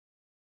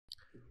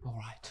All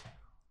right.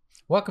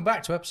 Welcome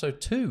back to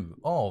episode 2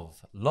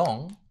 of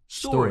Long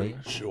Story.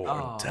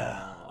 Short.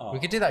 We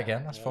could do that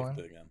again. That's Yeah, fine. we could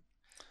do it again.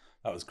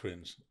 That was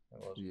cringe.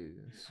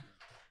 Yes.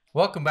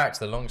 Welcome back to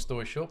the Long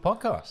Story Short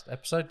podcast,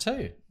 episode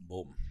 2.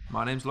 Boom.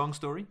 My name's Long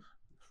Story.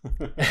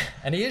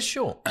 And he is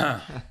short.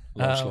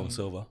 Long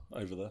silver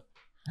over there.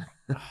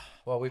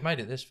 Well, we've made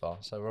it this far,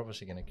 so we're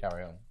obviously going to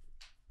carry on.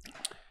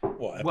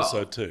 What,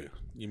 episode 2?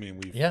 You mean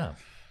we've... Yeah.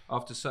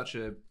 After such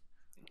a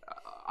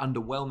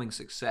underwhelming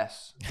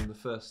success from the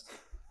first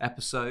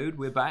episode,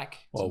 we're back.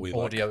 Well, we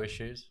Audio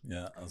issues.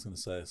 Yeah, I was going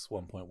to say it's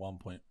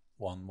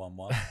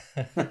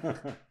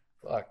 1.1.111.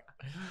 Fuck.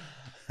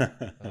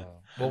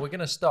 Well, we're going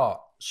to start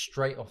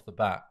straight off the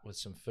bat with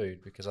some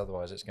food because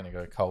otherwise it's going to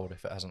go cold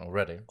if it hasn't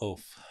already.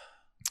 Oof.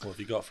 What have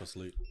you got for us,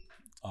 Luke?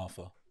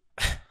 Arthur.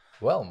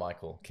 Well,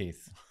 Michael,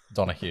 Keith,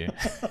 Donahue,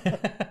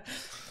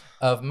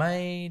 I've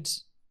made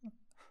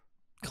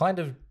kind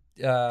of,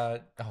 oh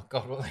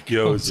God, what are they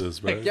called?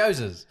 Gyozas, bro.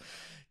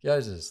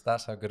 Gyozas.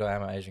 That's how good I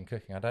am at Asian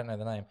cooking. I don't know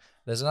the name.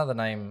 There's another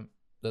name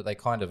that they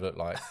kind of look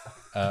like.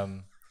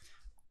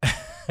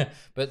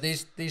 But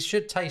these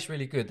should taste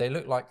really good. They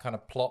look like kind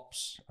of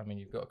plops. I mean,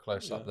 you've got a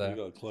close up there. You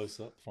got a close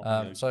up.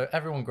 So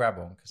everyone grab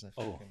one because they're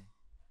fucking...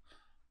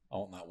 I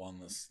want that one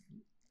that's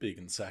big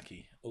and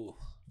sacky. Oh,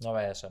 No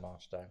ASMR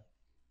today.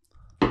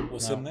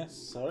 what's in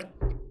this? Sorry.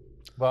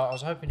 Well, I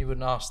was hoping you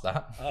wouldn't ask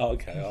that. Oh,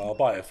 okay. I'll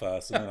buy it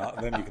first, and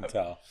then you can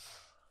tell.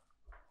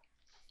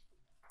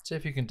 See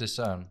if you can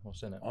discern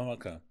what's in it. Oh,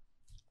 okay.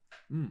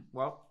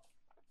 Well,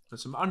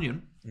 there's some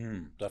onion.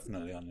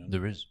 Definitely onion.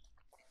 There is.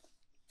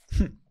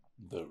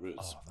 There is.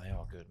 Oh, they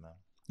are good,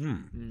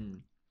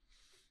 man.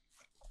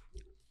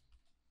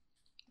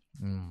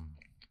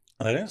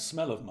 They don't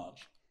smell of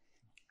much.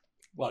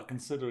 Like,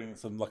 considering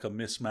it's like a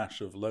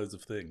mismatch of loads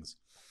of things.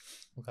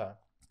 Okay.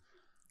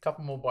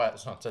 Couple more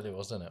bites and I'll tell you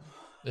what's in it.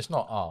 It's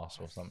not arse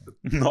or something.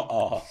 Not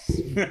arse.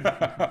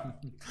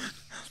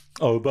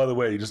 Oh, by the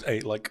way, you just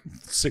ate like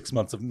 6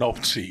 months of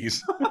knob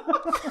cheese.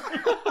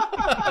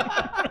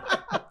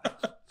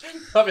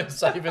 I've been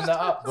saving that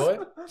up, boy.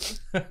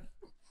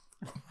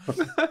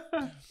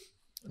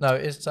 No,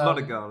 it's A lot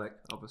of garlic,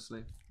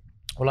 obviously.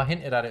 well, I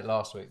hinted at it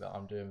last week that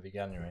I'm doing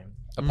veganuary.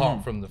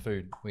 Apart from the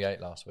food we ate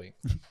last week.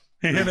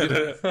 You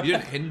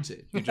didn't hint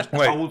it. You just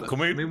Wait, told us. can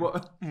we- I mean,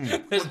 what?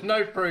 There's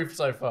no proof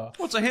so far.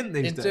 What's a hint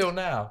these days? Until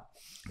now.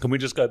 Can we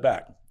just go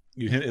back?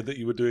 You hinted that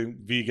you were doing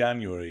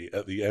veganuary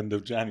at the end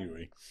of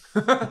January.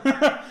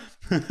 Better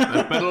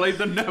late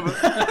than never.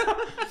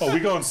 Oh, we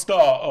go and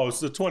start. Oh, it's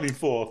the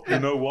 24th. You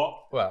know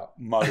what? Well,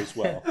 Might as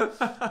well.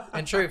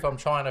 in truth, I'm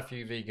trying a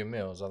few vegan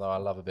meals, although I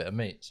love a bit of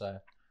meat. So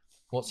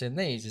what's in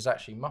these is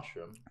actually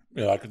mushroom.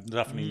 Yeah, I could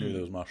definitely knew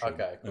there was mushroom.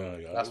 Okay, cool. Yeah,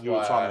 yeah. That's You were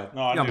why trying to...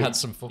 No, I I've knew. had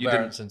some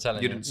forbearance in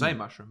telling You you. didn't say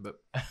mushroom, but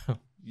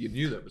you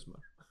knew there was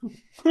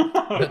mushroom.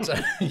 But,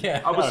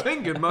 yeah. I was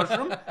thinking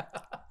mushroom.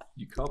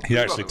 You can't. He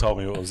actually told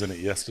me what was in it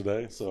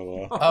yesterday,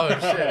 so... Oh,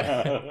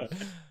 shit.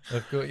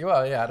 Of course.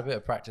 Well, yeah, I had a bit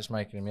of practice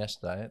making them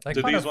yesterday. They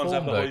Do kind these of ones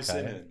have the formed hoisin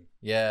okay. in?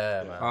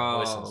 Yeah, man.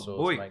 Oh, Hoisin sauce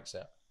boy. makes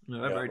it. No,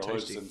 they're very the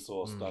tasty. hoisin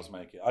sauce does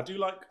make it. I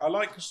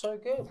like So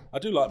good. I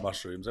do like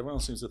mushrooms. Everyone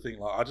seems to think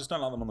like I just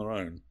don't like them on their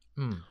own.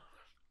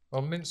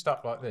 Well, minced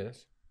up like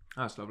this.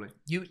 That's lovely.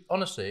 You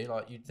honestly,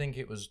 like, you'd think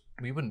it was.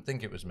 We wouldn't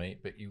think it was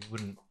meat, but you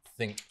wouldn't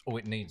think, oh,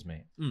 it needs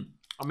meat. I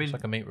mean, It's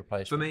like a meat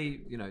replacement. for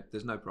me,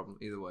 there's no problem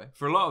either way.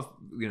 For a lot of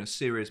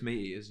serious meat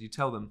eaters, you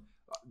tell them,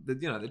 they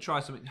try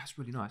something that's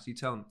really nice. You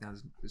tell them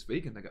it's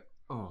vegan, they go,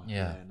 oh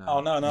Yeah. no.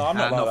 Oh no, I'm not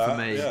like not for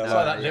that. me. Yeah, It's No.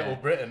 like that Little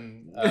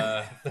Britain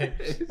thing.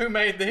 Who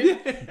made this?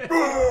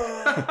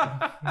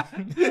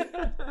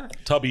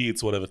 Tubby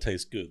eats whatever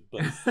tastes good,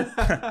 but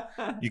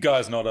you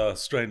guys not a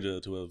stranger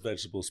to a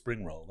vegetable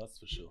spring roll, that's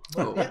for sure.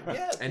 Oh,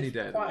 Yeah, any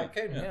day of the quite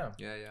week. akin, yeah.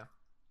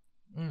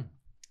 Yeah.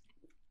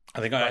 I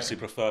think I actually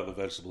prefer the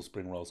vegetable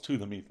spring rolls to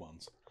the meat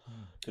ones.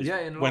 'Cause Yeah,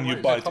 in a lot when of you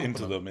ways. bite It's a into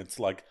compliment. them, it's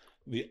like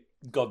the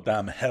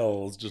goddamn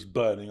hell's just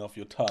burning off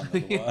your tongue.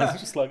 Otherwise. Yeah.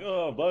 It's just like,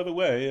 oh, by the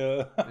way,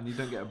 And you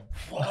don't get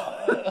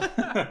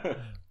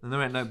and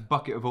there ain't no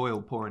bucket of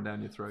oil pouring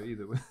down your throat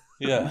either with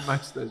yeah.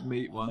 most of those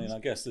meat I ones. mean, I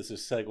guess this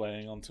is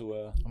segueing onto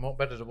And what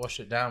better to wash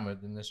it down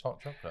with than this hot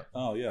chocolate?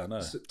 oh yeah,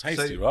 no, So-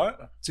 tasty, so- right?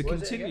 To What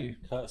is it continue,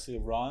 Courtesy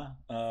of Raya.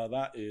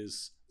 That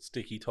is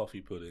sticky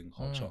toffee pudding,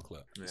 hot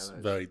chocolate. It's that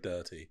is- very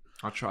dirty.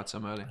 I tried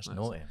some earlier. It's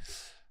naughty.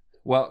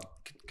 Well,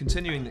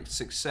 continuing the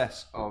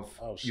success of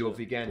Oh, shit. your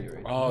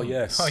veganuary. Oh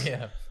yes. Oh,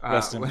 yeah.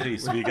 Rest in we-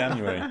 peace,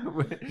 Veganuary.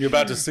 we- You're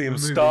about to see him we're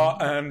moving-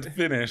 start and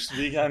finish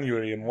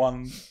Veganuary in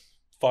one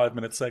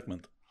 5-minute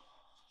segment.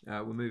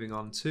 We're moving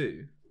on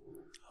to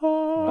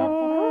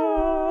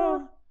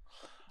Oh.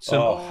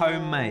 some Oh.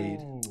 homemade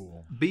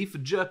beef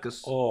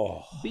jerkus.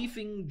 Oh,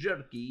 Beefing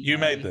jerky. you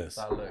made this.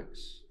 That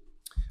looks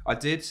I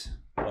did.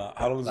 Wow,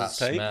 how long does That this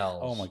take? smells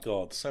Oh my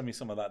god, send me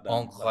some of that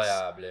down.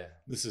 incroyable.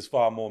 This is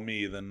far more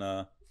me than.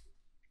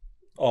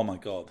 Oh my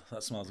god,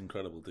 that smells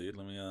incredible, dude.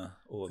 Let me. Oh,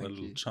 that Thank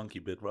little you. chunky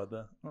bit right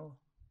there. Oh.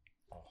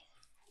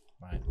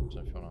 Right, so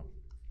if you want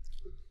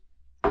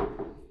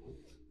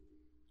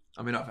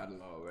I mean, I've had a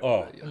lot already.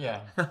 Oh. but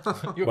Yeah.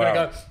 You're Wow.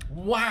 going to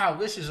go, wow,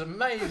 this is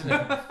amazing.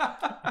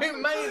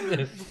 Who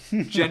made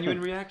this?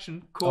 Genuine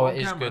reaction. Oh, Caught it on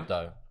is camera. good,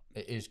 though.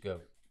 It is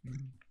good.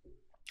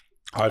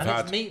 I've And had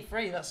it's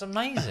meat-free. That's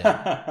amazing.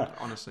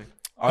 Honestly.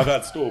 I've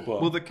had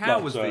store-bought. Well, the cow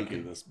like, was jerky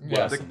vegan. that's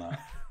Yeah. worse than that.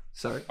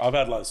 Sorry. I've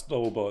had like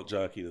store-bought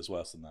jerky that's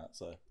worse than that.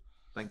 So,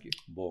 Thank you.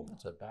 boom.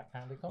 That's a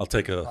backhanded I'll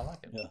take a. I like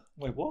it. Yeah.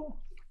 Wait, what?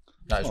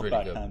 No, it's Not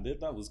really good. backhanded.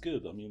 That was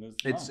good. I mean,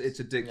 It's nice.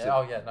 addictive. Yeah,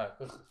 oh, yeah, no.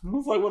 Good. I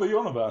was like, what are you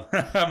on about?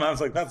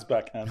 Man's like, that's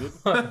backhanded.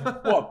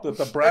 What?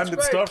 The branded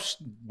great. stuff's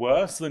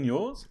worse than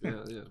yours?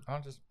 Yeah, yeah.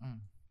 I'll just...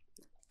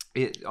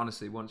 It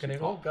honestly once Can you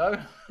it all pop,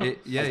 go? it,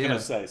 yeah, I was yeah. gonna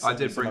say, I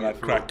did some bring of it that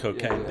for crack all.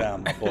 cocaine Yeah, yeah.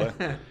 down, my boy.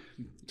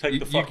 Take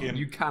the fucking.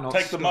 You cannot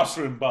take the stop.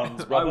 mushroom buns,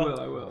 I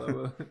brother.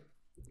 will.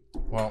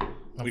 Well,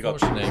 We got-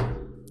 unfortunately,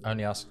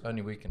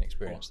 only we can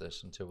experience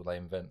this until they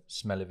invent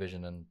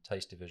smell-o-vision and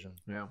taste-o-vision.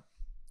 Yeah.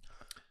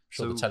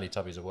 Sure, the So-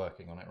 Teletubbies are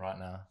working on it right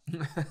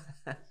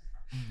now.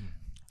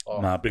 Oh,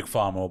 Nah, Big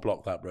Pharma will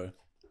block that, bro.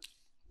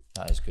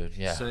 that is good.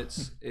 Yeah. So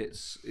it's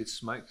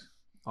smoked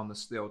on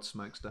the old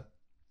smokester.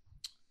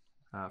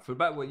 For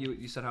about what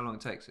you said, how long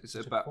it takes? It's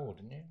Took about 4,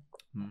 didn't you?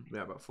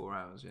 about 4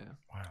 hours. Yeah.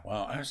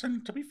 Wow.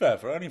 And to be fair,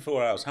 for only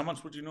 4 hours, how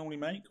much would you normally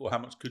make, or how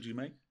much could you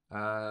make?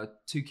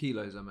 2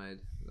 kilos I made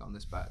on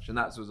this batch, and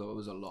that was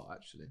a lot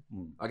actually.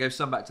 Mm. I gave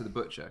some back to the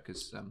butcher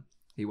because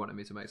he wanted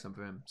me to make some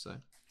for him. So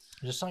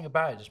There's something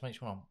about it just makes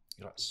you want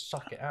to like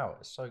suck it out.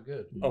 It's so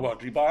good. Oh, what?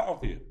 Did you buy it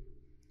off you?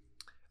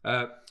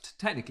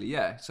 technically,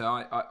 yeah. So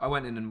I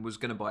went in and was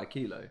going to buy a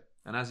kilo,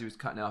 and as he was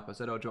cutting it up, I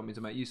said, "Oh, do you want me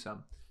to make you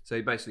some?" So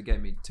he basically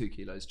gave me 2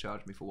 kilos,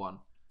 charged me for 1,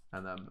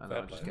 and then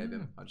I just play.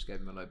 gave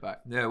him a load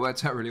back. Yeah, it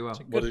worked out really well.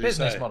 What Good did he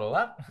business say? model,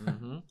 that.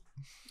 hmm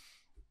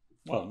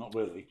Well, not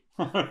really.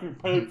 You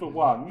paid for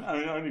 1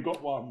 and you only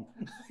got 1.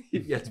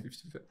 yeah, to be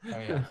fair. Oh,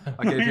 yeah.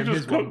 I gave You him just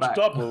his one cooked back.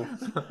 double.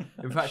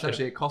 In fact,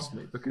 actually, it cost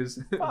me because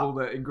of all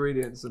the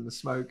ingredients and the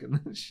smoke and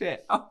the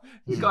shit. Oh,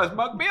 you guys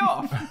mugged me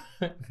off.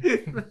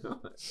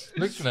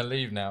 Luke's going to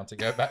leave now to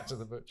go back to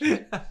the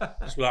butcher.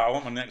 Just be like, I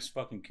want my next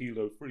fucking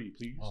kilo free,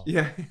 please. Oh.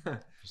 yeah.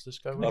 Does this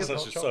go That's with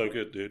actually hot so chocolate?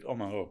 good, dude. Oh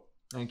my god.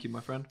 Thank you, my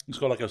friend. It's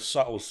got like a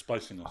subtle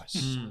spiciness. Oh, it's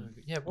so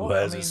good. Yeah, what?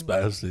 Where's I the mean,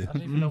 spicy? I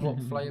don't even know what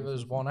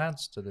flavours one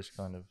adds to this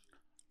kind of...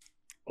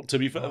 To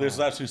be fair, this is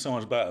actually so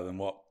much better than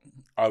what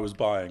I was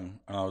buying,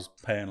 and I was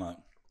paying like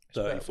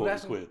 30, Well, it 40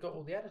 hasn't quid. got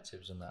all the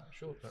additives and that.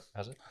 Sure,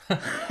 has it?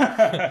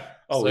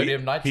 Oh,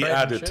 Sodium he nitrate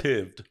and shit?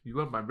 additived. You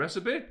want my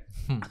recipe?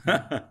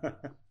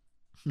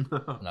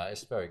 No,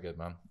 it's very good,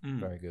 man.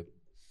 Very good.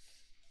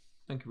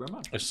 Thank you very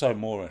much. It's so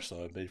Moorish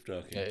though, beef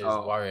jerky. It is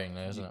Oh. worrying,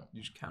 though, isn't it?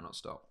 You just cannot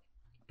stop.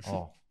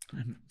 Oh,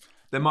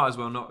 They might as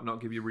well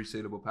not give you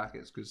resealable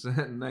packets because they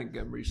ain't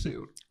getting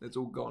resealed. It's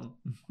all gone.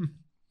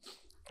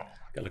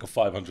 Get like a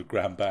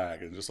 500-gram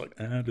bag and just like,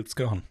 and it's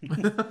gone.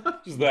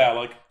 Just there,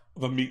 like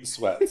the meat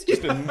sweats,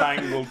 just a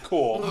mangled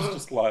corpse,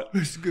 just like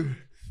It's good.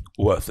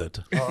 worth it.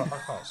 oh I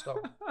can't stop.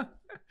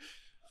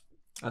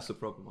 That's the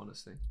problem,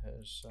 honestly.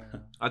 It's,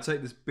 I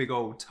take this big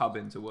old tub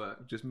into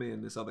work, just me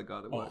and this other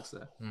guy that Oh. works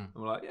there. And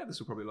we're like, yeah, this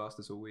will probably last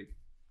us all week.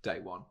 Day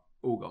 1,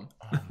 all gone.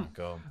 oh my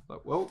god.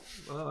 Like, well,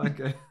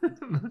 okay.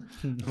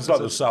 It's like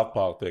the South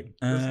Park thing,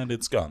 and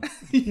it's gone.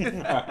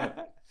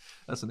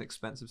 That's an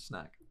expensive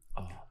snack.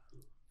 Oh.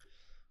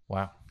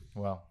 Wow.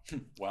 Well.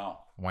 Wow.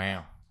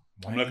 Wow.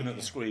 I'm looking at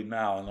the screen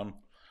now, and I'm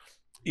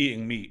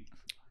eating meat.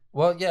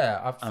 Well,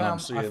 yeah, And I'm I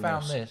seeing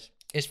found this. this.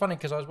 It's funny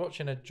because I was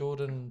watching a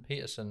Jordan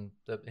Peterson,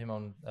 him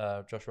on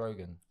Josh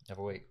Rogan the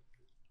other week,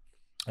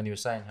 and he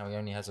was saying how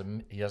he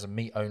has a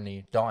meat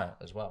only diet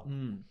as well.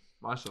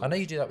 I saw. I know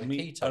you do that with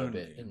Meat keto a only.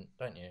 bit,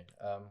 don't you?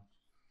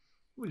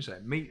 What do you say?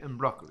 Meat and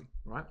broccoli,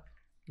 right?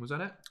 Was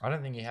that it? I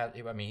don't think he had.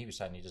 I mean, he was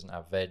saying he doesn't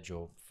have veg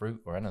or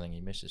fruit or anything.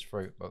 He misses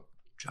fruit, but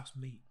Just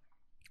meat.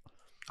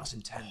 That's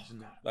intense,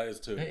 isn't it? That is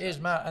too. it is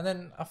man. And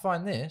then I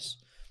find this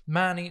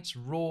man eats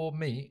raw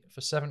meat for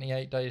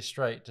 78 days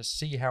straight to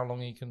see how long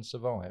he can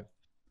survive.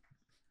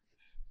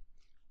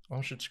 I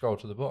should scroll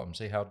to the bottom,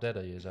 see how dead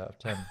he is out of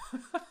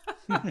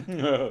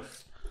 10.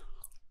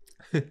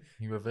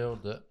 He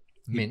revealed that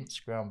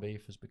minced ground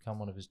beef has become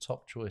one of his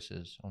top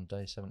choices on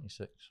day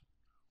 76.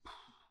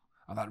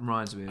 Oh, that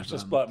reminds me of It's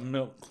just like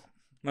milk.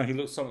 No, he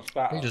looks so much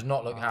fatter. He does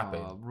not look happy.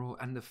 raw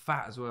and the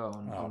fat as well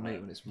on Oh, meat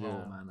man. when it's raw,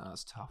 Yeah. man.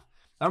 That's tough.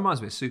 That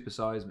reminds me of Super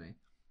Size Me.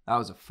 That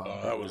was a fun.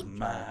 Oh, that was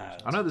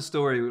mad. I know the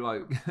story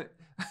like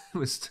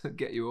was to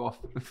get you off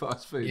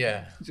fast food.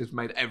 Yeah. It just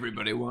made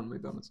everybody want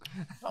McDonald's.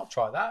 I'll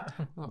try that.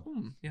 Like,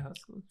 yeah,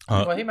 that's good.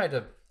 Well, he made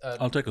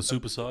I'll take a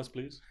supersize,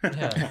 please.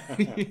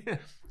 yeah.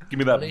 Give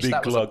me that least big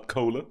that was glug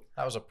cola.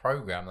 That was a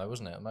program, though,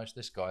 wasn't it? Most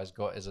this guy's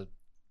got is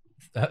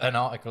an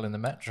article in the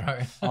Metro.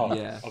 Oh,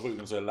 Yeah. I thought you were going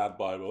to say lad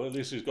Bible. At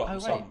least he's got Oh,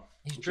 wait. some.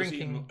 He's just drinking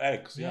eating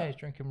eggs. Yeah, Yeah, he's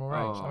drinking more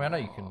eggs. I mean, I know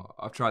you can.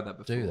 I've tried that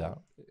before. do that.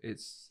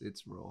 It's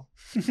raw.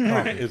 it's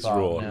fun,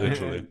 raw, yeah.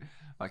 literally.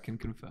 I can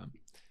confirm.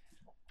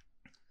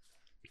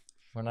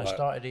 When I Right.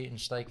 started eating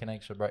steak and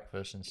eggs for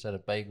breakfast instead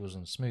of bagels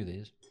and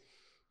smoothies,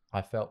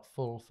 I felt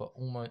full for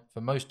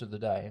most of the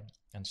day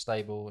and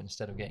stable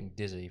instead of getting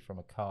dizzy from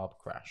a carb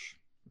crash.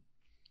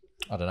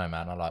 I don't know,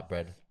 man. I like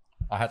bread.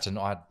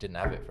 I didn't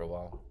have it for a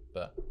while,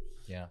 but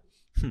yeah.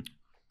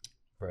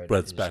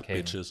 Bread's is back, king.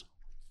 bitches.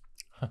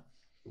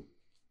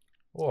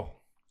 Oh,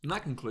 And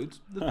that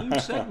concludes the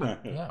food segment.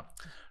 yeah.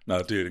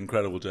 No, dude,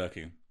 incredible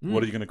jerky.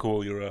 What are you going to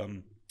call your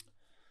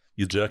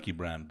jerky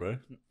brand, bro?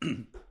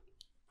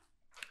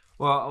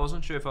 Well, I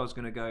wasn't sure if I was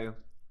going to go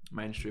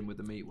mainstream with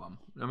the meat one.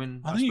 I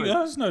mean, I think suppose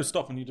there's no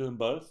stopping you doing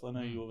both. I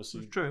know you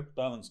obviously it's true.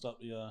 balanced up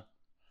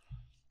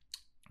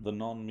the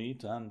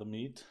non-meat and the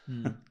meat.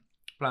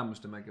 Plan was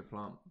to make a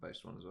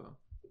plant-based one as well,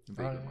 a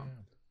vegan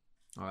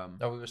one.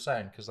 No, we were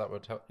saying because that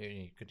would help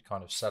you could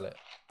kind of sell it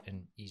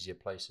in easier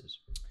places.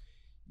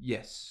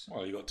 Yes.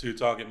 Well, you got two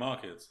target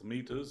markets: the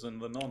meters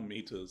and the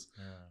non-meters.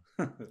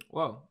 Yeah.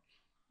 Well,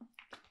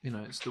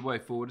 it's the way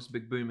forward. It's a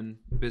big booming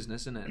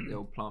business, isn't it? The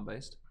old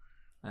plant-based,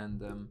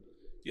 and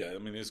Yeah, I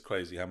mean, it's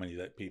crazy how many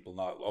people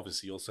now.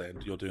 Obviously, you're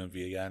saying you're doing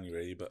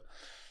veganuary, but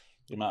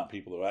the amount of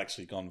people that are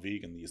actually gone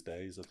vegan these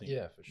days, I think.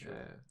 Yeah, for sure.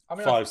 yeah. I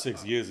mean,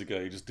 5-6 years ago,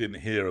 you just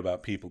didn't hear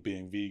about people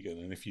being vegan,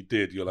 and if you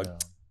did, you're like,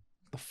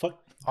 the fuck?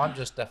 I'm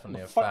just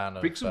definitely a fan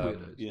of. Freaks and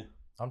weirdos. Yeah.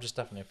 I'm just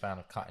definitely a fan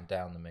of cutting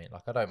down the meat.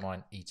 Like, I don't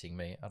mind eating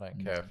meat. I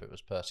don't care if it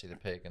was Percy the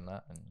pig and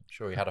that. And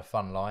sure, he had a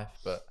fun life,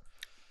 but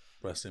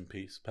Rest in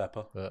peace,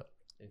 Pepper.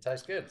 it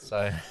tastes good.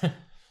 So,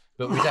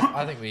 but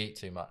I think we eat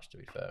too much, to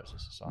be fair, as a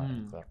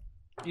society. But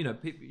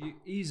People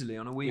easily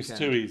on a weekend. It's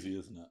too easy,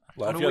 isn't it?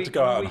 Like, On if a you had to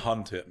go on a out and week-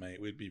 hunt it,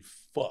 mate, we'd be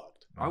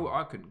fucked.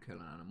 I couldn't kill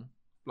an animal.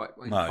 Like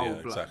in No, cold yeah,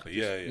 blood. exactly.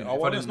 Just, Yeah, you yeah. know, Oh, if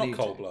I well, it's didn't not need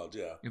cold to. blood,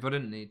 yeah. If I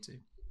didn't need to,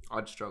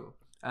 I'd struggle.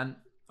 And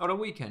on a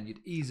weekend, you'd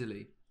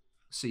easily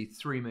see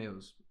 3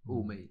 meals,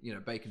 all meat.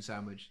 Bacon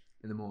sandwich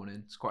in the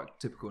morning. It's quite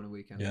typical on a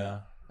weekend.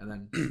 yeah, And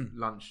then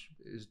lunch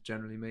is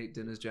generally meat.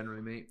 Dinner's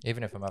generally meat.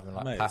 even if I'm having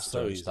like Mate, it's pasta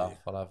so and easy. stuff,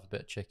 I'll have a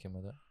bit of chicken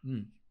with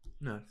it.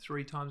 No,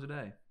 3 times a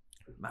day.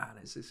 Man,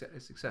 it's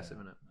excessive,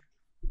 isn't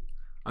it?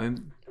 I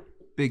mean,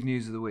 big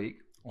news of the week.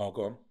 Well,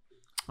 go on.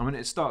 I mean,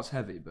 it starts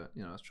heavy, but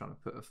I was trying to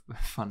put a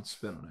fun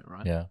spin on it,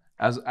 right? Yeah.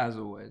 As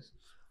always.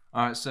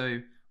 All right, so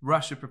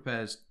Russia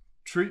prepares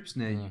troops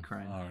near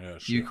Ukraine, Oh, yeah,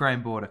 sure.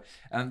 Ukraine border,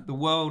 and the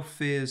world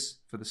fears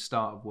for the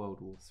start of World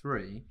War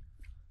III,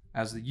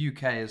 as the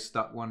UK is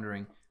stuck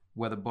wondering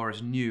whether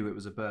Boris knew it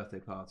was a birthday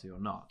party or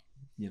not.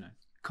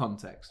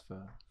 Context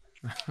for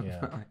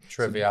Yeah. like,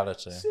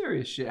 Triviality.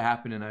 serious shit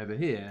happening over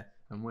here,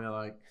 and we're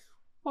like,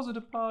 was it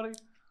a party?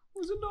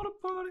 Was it not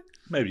a party?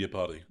 Maybe a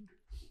party.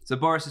 So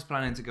Boris is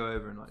planning to go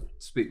over and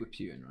speak with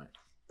Putin, right?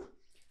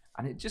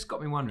 And it just got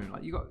me wondering,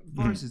 you got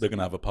Boris is They're going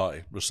to have a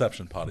party.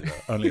 Reception party,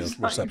 though. Only a It's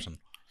like- reception.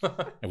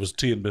 It was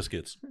tea and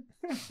biscuits.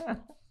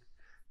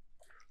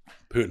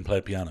 Putin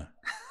played piano.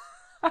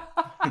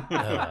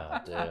 Oh,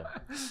 dear.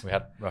 We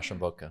had Russian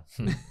vodka.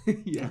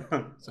 yeah.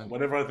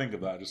 Whenever I think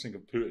of that, I just think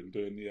of Putin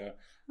doing the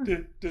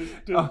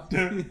Oh.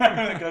 and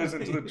it goes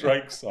into the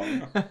Drake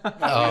song.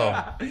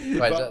 Oh, wait, is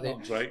that Not the?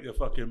 Drake, the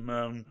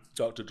fucking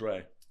Dr.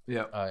 Dre.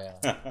 Yeah. Oh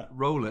yeah.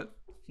 Roll it.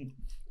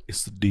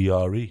 It's the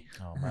DRE.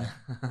 Oh man.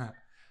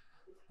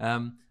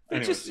 It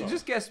Anyway, just sorry. it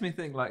just gets me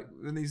think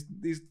when these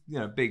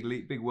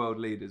big world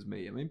leaders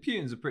meet. I mean,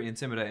 Putin's a pretty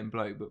intimidating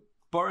bloke, but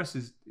Boris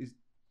is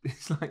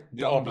like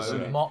The Dumbo, opposite.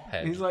 isn't he? Mop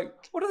head. He's like,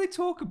 what do they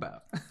talk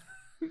about?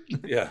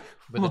 Yeah.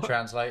 With the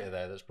translator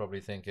there, that's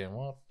probably thinking,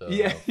 "What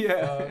the?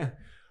 yeah.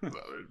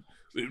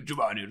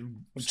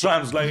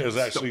 Translators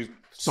actually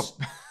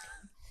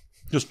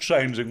just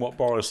changing what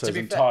Boris says be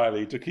fair-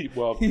 entirely to keep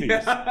world peace.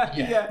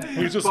 yeah.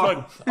 He's just But-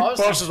 like, I was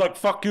Boris is like,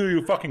 fuck you,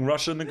 you fucking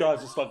Russian. The guy's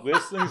just like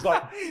this. And he's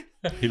like,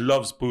 he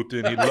loves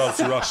Putin, he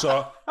loves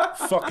Russia.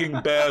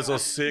 Fucking bears are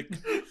sick.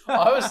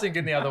 I was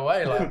thinking the other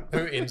way, like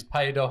Putin's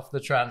paid off the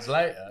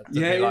translator to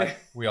Yeah, be like, yeah.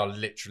 "We are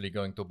literally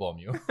going to bomb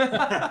you."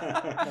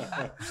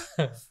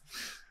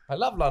 I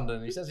love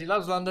London. He says he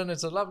loves London.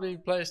 It's a lovely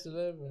place to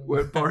live.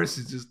 Where Boris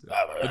is just.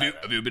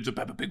 Have you been to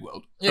Peppa Pig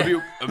World? Yeah.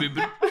 Have you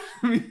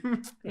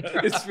been?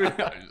 It's really,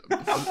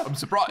 I'm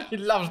surprised. He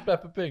loves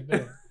Peppa Pig.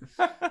 Doesn't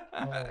he?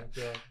 Oh my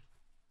god.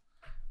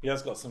 He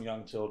has got some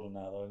young children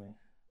now, though, hasn't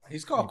he?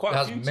 He's got quite He a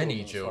has few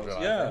many children.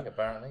 children. Yeah. I think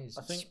apparently he's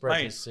I think, spread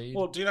mate, his seed.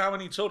 well, do you know how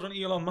many children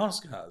Elon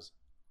Musk has?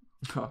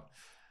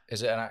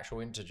 Is it an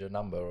actual integer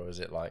number or is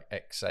it like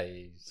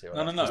XA?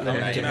 No. the Do you know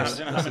name.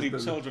 how many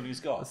That's the- children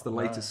he's got? That's the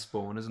latest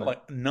spawn, isn't it?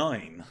 Like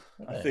 9,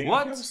 I think.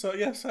 What?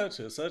 Yeah, search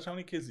it. Search how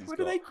many kids he's Where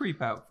got. do they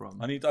creep out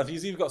from? I think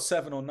he's either got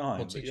 7 or 9. We'll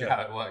but teach yeah. you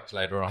how it works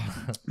later on.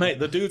 Mate,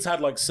 the dude's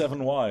had like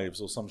 7 wives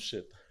or some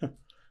shit.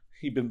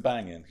 He'd been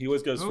banging. He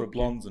always goes for Okay.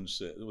 blondes and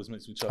shit. It always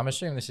makes me chuckle. I'm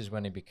assuming this is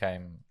when he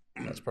became.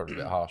 That's probably a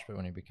bit harsh, but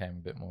when he became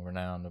a bit more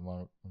renowned and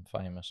more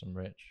famous and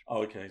rich.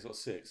 Oh, okay. He's got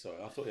 6. Sorry,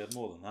 I thought he had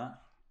more than that.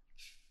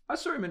 I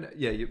saw him in.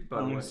 Yeah, by I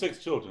the mean, way,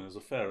 6 children is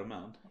a fair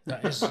amount.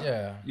 That is,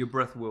 yeah. your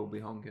breath will be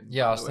honking.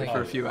 Yeah, I by was the way,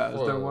 thinking- for a few hours.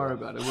 Whoa. Don't worry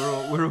about it.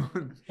 We're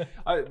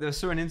all. I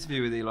saw an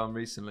interview with Elon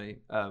recently,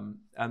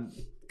 and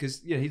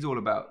because he's all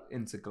about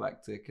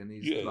intergalactic, and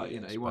he's Yeah, like,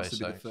 yeah, he wants to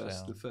be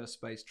SpaceX, the first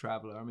space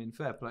traveler. I mean,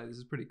 fair play. This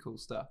is pretty cool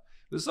stuff.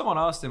 But someone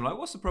asked him, like,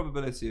 what's the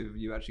probability of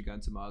you actually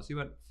going to Mars? He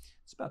went,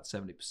 it's about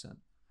 70%.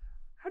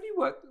 How do you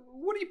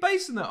What are you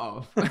basing that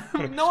off?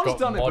 No one's got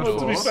done it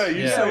models. To before. be fair,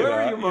 you Yeah. say where are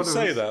that. your You models?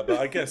 say that, but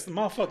I guess the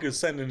motherfucker's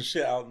sending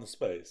shit out into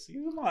space.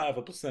 You might have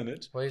a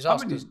percentage. Well, he's How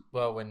asked many- us,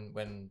 well,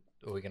 when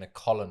are we going to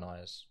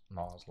colonize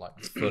Mars,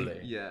 like fully?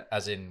 Yeah.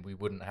 As in, we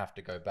wouldn't have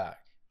to go back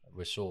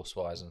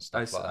resource-wise and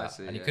stuff I see- like I that.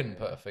 see, And you yeah, couldn't yeah.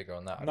 put a figure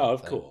on that. I No, don't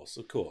of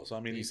think. course. I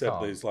mean, he You said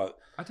can't. there's like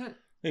I don't.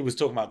 he was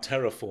talking about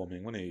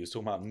terraforming, wasn't he? He was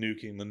talking about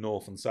nuking the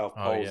north and south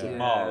Oh, poles yeah. of Yeah,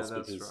 Mars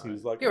that's because right. he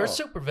was like, You're oh. a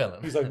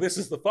supervillain. He's like, this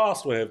is the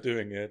fast way of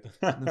doing it.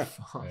 And Yeah.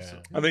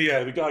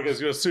 then the guy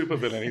goes, "You're a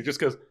supervillain." He just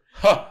goes,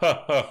 "Ha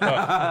ha ha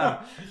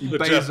ha." The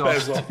Jeff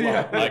Bezos. Bezos Yeah.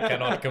 laugh. I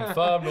cannot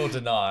confirm nor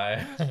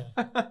deny.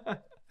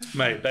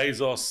 Mate,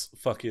 Bezos,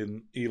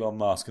 fucking Elon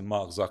Musk, and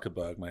Mark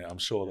Zuckerberg, mate. I'm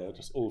sure they're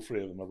just all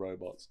three of them are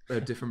robots. They're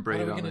a different What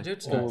breed. are we aren't gonna they? do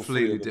today? All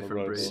three Completely of them are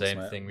different breed. robots. Same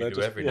mate. thing we They're do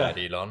just- every yeah.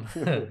 night, Elon.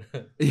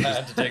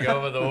 Plan to take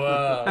over the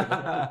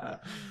world.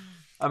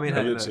 I mean,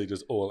 They're hey, literally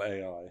just all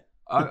AI.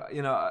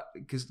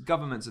 because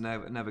governments are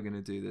never going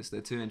to do this.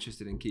 They're too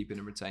interested in keeping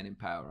and retaining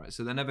power, right?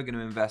 So they're never going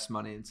to invest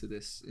money into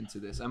this,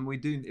 and we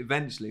do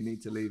eventually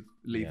need to leave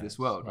Yeah, this it's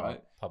world, not a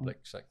right? Public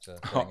sector.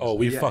 Oh, thing,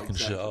 we Yeah, fucking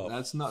exactly. shut up.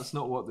 That's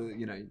not what the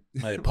Mate,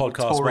 the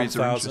podcast Tories are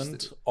 1000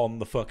 interested on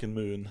the fucking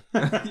moon.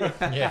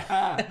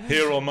 Yeah.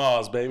 Here on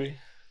Mars, baby.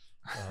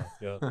 Oh,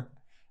 God.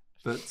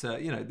 But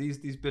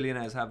these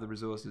billionaires have the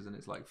resources, and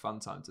it's like fun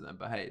time to them.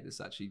 But hey, this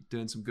is actually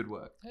doing some good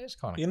work. It's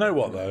kind of. You know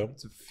what, though?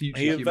 It's a future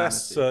He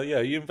invests,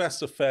 humanity. he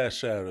invests a fair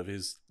share of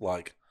his,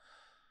 like,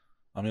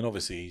 I mean,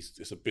 obviously,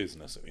 it's a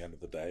business at the end of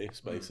the day,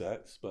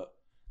 SpaceX, but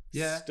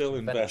Yeah. still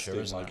It's a venture, investing,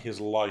 isn't like, it? his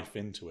life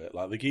into it.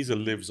 Like, the geezer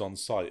lives on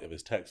site of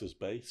his Texas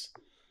base.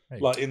 Hey,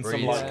 Like, in some,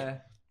 breathe. like, Yeah.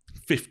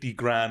 50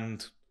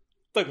 grand.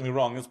 Don't get me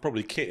wrong, it's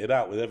probably kitted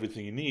out with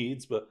everything he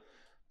needs, but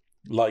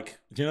like,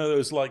 do you know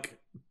those like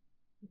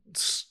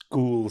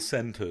school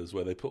centers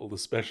where they put all the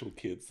special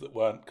kids that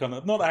weren't kind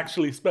of not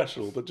actually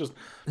special, but just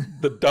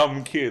the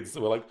dumb kids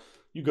that were like,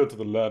 you go to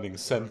the learning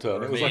center,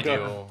 and it was like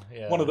Remedial,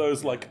 yeah. one of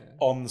those like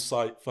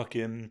on-site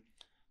fucking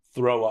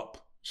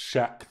throw-up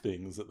shack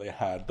things that they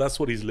had. That's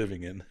what he's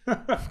living in.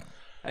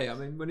 Hey, I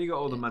mean, when you got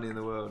all the money in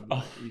the world,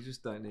 you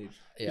just don't need.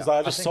 Yeah, He's like,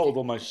 I just think sold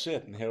all my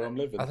shit, and here I'm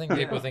living. I think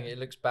people think it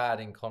looks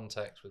bad in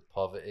context with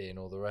poverty and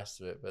all the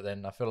rest of it, but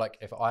then I feel like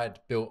if I had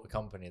built a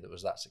company that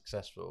was that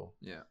successful,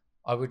 Yeah.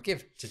 I would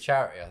give to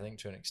charity. I think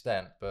to an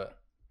extent, but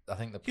I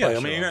think the Yeah, I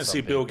pressure mean, you on don't some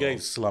see Bill people-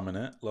 Gates slumming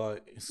it.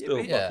 Like, he's still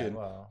but yeah, fucking,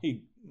 well.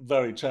 he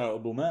very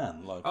charitable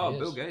man. Like, Oh, He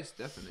Bill is. Gates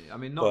definitely. I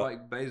mean, not But-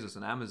 like Bezos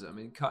and Amazon. I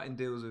mean, cutting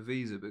deals with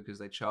Visa because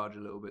they charge a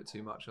little bit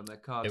too much on their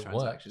card It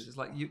transactions. works. It's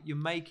like you're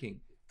making.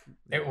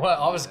 Well,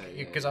 I was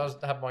Yeah, because yeah, I was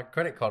had my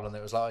credit card and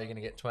it was like, oh, you're going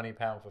to get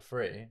 £20 for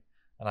free,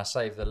 and I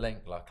saved the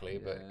link luckily,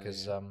 but Yeah,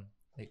 because yeah.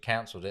 it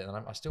cancelled it, and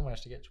I still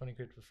managed to get 20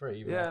 quid for free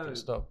even Yeah, after it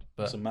stopped. it's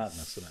But a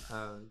madness, isn't it?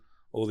 Uh,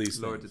 All these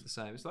Laura things. did the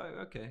same. It's like,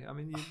 okay, I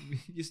mean,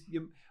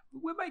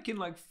 we're making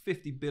like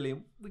 50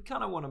 billion. We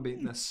kind of want to be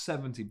in the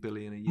 70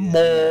 billion a year.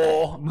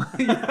 More.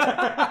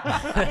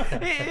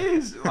 It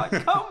is. Like,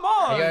 come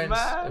on, he owns,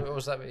 man. what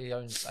was that? He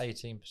owns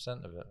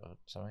 18% of it or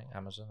something.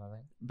 Amazon, I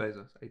think.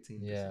 Bezos,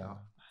 18. Yeah. Oh.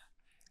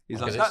 He's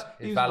Because like, it's, that,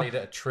 it's he's valued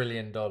like, at $1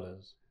 trillion.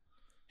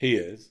 He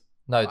is.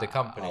 No, the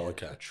company. Oh, is.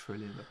 okay. $1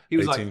 trillion. He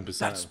was like, 18%.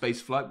 that space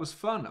flight was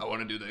fun. I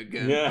want to do that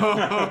again.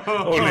 Yeah.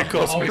 Only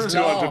cost me Oh, 200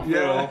 laugh.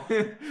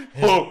 mil.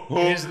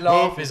 Yeah. His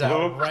laugh is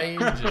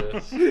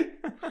outrageous.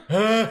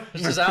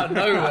 It's just out of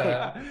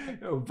nowhere.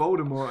 Oh,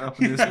 Voldemort up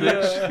in this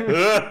bitch.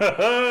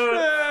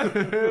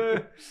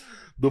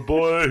 The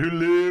boy who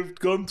lived,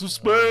 gone to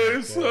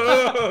space.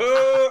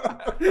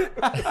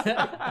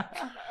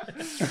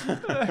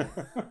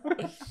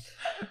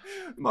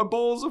 My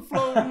balls are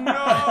floating. No.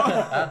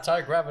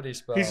 Anti-gravity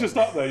spell. He's just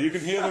up there. You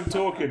can hear them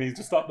talking. He's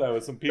just up there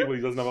with some people.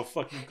 He doesn't have a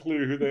fucking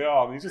clue who they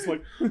are. And he's just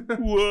like,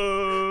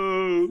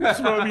 whoa,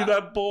 throw me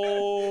that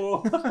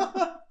ball.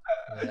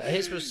 Yeah,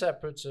 his was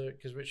separate to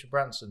because Richard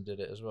Branson did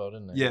it as well,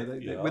 didn't he? Yeah,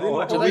 Yeah. within Oh,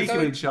 like do a they week go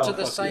of each to other.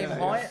 the same Yeah,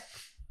 height. yeah.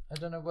 I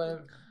don't know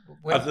where.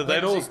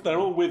 They're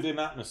all within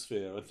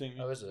atmosphere. I think.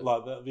 Oh, is it?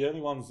 Like the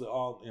only ones that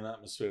aren't in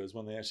atmosphere is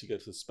when they actually go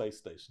to the space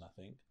station. I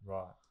think.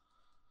 Right.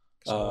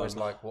 So I'm always Um,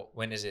 like, what?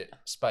 When is it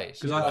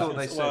space? 'Cause I thought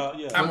they it's- said- well,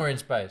 yeah. And we're in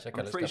space. Okay, I'm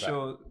let's pretty go back.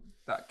 sure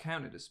that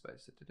counted as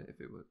space. Did it?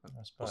 If it was, I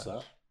What's suppose.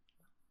 that?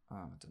 I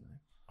don't know.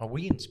 Are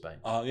we in space?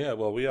 Yeah,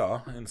 well, we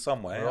are in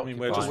some way. We're I mean,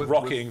 we're occupied. just We're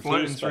rocketing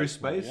floating through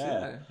space. space.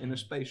 Yeah, in a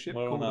spaceship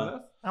We're called on a-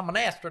 Earth. I'm an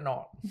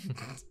astronaut.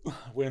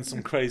 We're in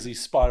some crazy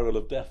spiral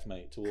of death,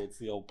 mate, towards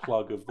the old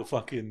plug of the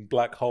fucking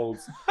black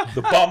holes,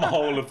 the bum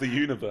hole of the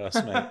universe,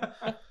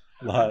 mate.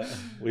 Like,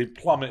 we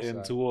plummet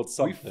in So, towards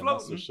something,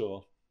 that's for floating.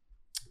 sure.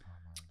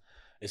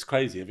 It's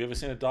crazy. Have you ever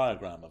seen a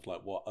diagram of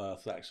like what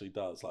Earth actually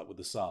does, like with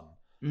the sun?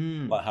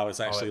 Like how it's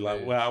actually it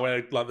like moves.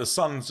 where like the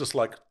sun's just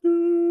like,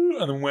 and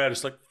then we're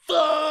just like,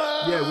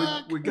 fuck!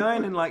 Yeah, we're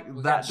going in like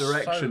that going so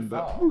direction,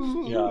 but fast.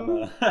 Yeah, I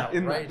know.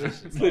 in that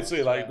Outrageous. It's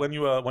literally like when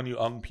you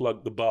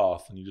unplug the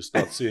bath and you just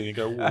start seeing you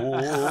go,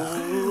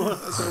 whoa.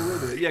 That's what we're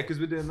doing. Yeah, because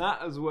we're doing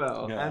that as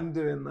well, Yeah. and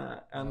doing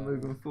that, and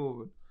moving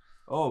forward.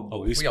 Oh, boy. Oh,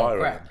 we We are spiraling.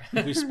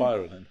 crack. We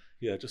spiraling.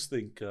 Yeah, just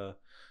think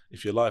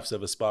if your life's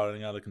ever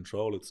spiraling out of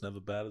control, it's never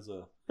bad as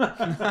a.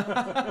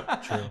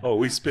 Oh,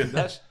 we spin.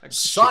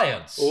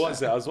 Science. Or what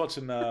is it? I was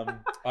watching.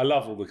 I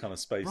love all the kind of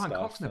space Brian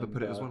stuff. Cox never and,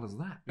 put it as well as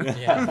that.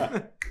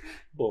 Yeah.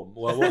 Boom.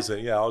 What was it?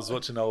 Yeah, I was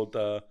watching old.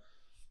 Oh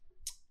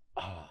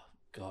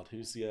God,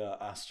 who's the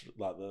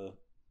like the?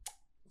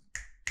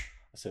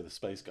 I say the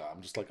space guy.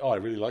 I'm just like, oh, I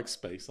really like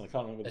space, and I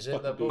can't remember. Is the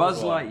it the fucking dude.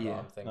 Buzz Buzz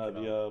Lightyear? No,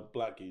 the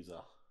black geezer.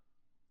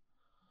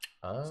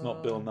 It's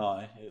not Bill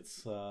Nye.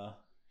 It's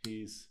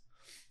he's.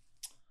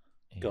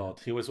 God,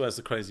 he always wears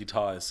the crazy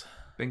ties.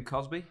 Bing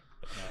Cosby.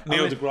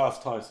 Neil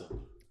deGrasse Tyson.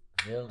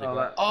 Neil Oh, deGrasse.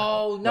 that-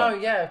 Oh no,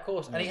 Right. yeah, of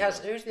course. And he has.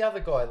 Who's the other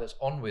guy that's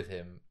on with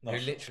him Not who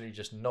sure. literally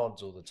just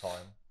nods all the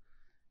time?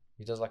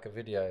 He does like a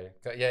video.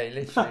 Yeah, he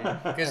literally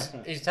because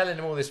he's telling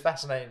him all this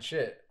fascinating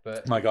shit,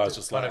 but My guy's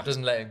just kind like, of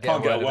doesn't let him get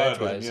can't a get a word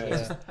word edgeways. in,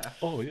 Yeah. yeah.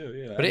 Oh yeah.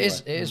 But anyway.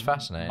 it is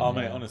fascinating. Oh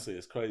mate, yeah. honestly,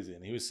 it's crazy.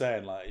 And he was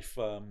saying like, if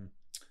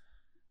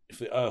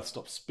the Earth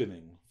stops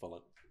spinning for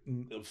like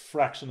a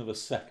fraction of a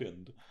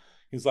second,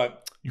 he's like,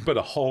 you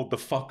better hold the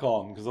fuck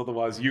on because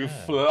otherwise you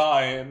Yeah.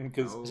 fly in.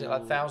 Because Is it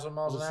like 1,000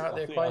 miles an hour at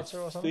the equator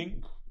or something? I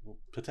think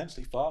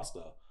potentially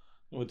faster.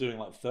 We're doing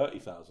like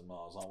 30,000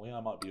 miles, aren't we?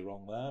 I might be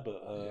wrong there,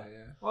 but Yeah.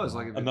 Well, it's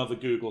like another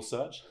Google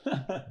search.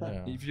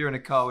 Yeah. if you're in a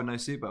car with no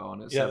seatbelt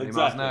on at Yeah, 70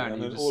 exactly. miles an hour and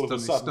And you then just all of a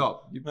suddenly sudden,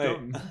 stop, you've mate.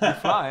 gone. You're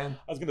flying.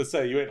 I was going to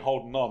say, you ain't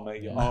holding on,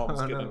 mate. Your arm's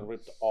I getting know.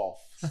 ripped off.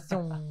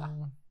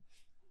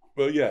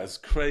 But yeah, it's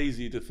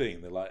crazy to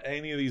think that like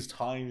any of these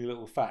tiny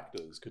little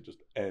factors could just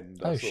end.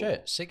 Oh us all.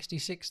 shit,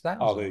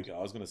 66,000. Oh, there you go.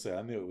 I was going to say,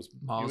 I knew it was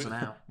Miles an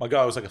hour. My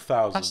guy was like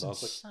 1,000. That's I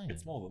was insane. like,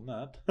 it's more than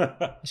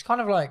that. It's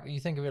kind of like you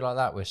think of it like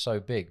that. We're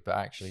so big, but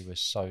actually we're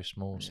so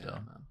small still.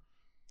 man.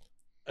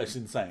 It's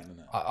insane, isn't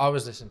it? I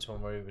was listening to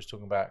him where he was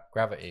talking about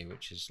gravity,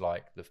 which is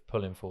like the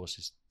pulling force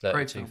is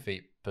 32 film.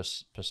 feet per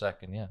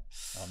second. Yeah,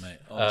 Oh mate,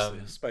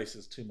 honestly, space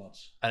is too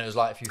much. and it was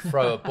like if you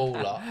throw a ball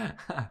up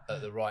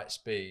at the right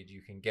speed,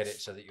 you can get it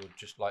so that you're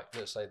just like,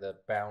 let's say the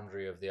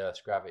boundary of the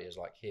Earth's gravity is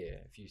like here.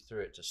 If you threw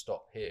it to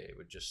stop here, it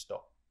would just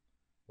stop,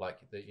 like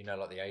the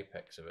like the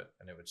apex of it,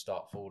 and it would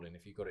start falling.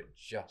 If you got it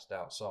just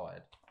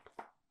outside,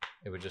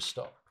 it would just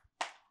stop.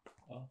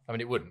 Oh. I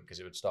mean, it wouldn't because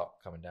it would start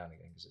coming down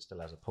again because it still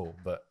has a pull.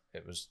 But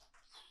it was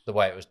the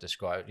way it was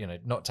described,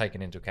 not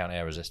taking into account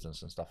air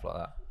resistance and stuff like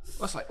that.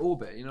 Well, it's like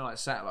orbit, like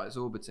satellites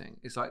orbiting.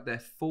 It's like they're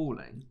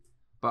falling,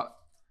 but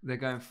they're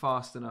going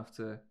fast enough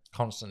to.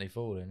 Constantly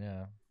falling,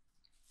 yeah.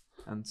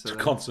 And so To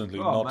they- constantly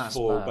Oh, not man.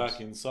 fall Mass.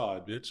 back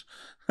inside, bitch.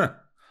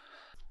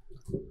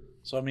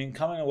 So I mean,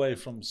 coming away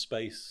from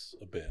space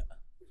a bit,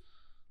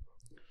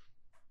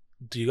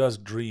 do you guys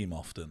dream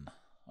often?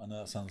 I know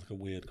that sounds like a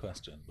weird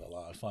question, but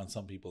like I find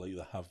some people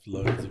either have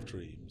loads of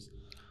dreams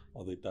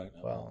or they don't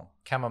at all. Well,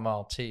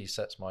 chamomile tea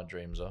sets my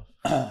dreams off.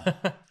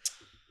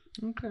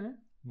 Okay.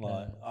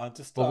 Like I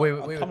just, Well,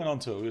 I'm coming on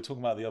to it. We were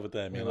talking about it the other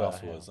day, me We and were,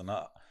 Alpha was, and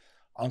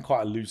I'm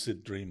quite a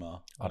lucid dreamer.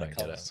 I when don't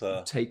get comes it.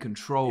 to- Take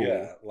control.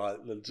 yeah, like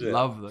legit.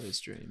 Love those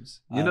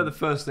dreams. You know the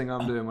first thing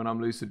I'm doing when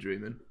I'm lucid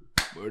dreaming?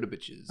 Where are the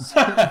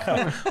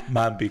bitches?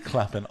 Man be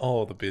clapping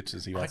all the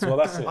bitches he wants. Well,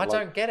 that's it. I like,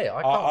 don't get it.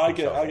 I I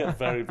can't. get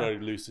very, very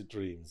lucid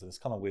dreams, and it's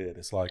kind of weird.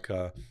 It's like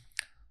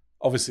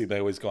obviously they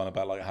always go on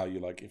about like how you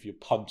like if you're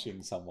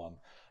punching someone,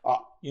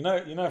 if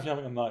you're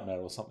having a nightmare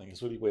or something,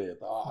 it's really weird.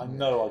 I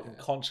know I can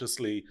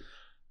consciously,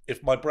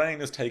 if my brain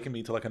has taken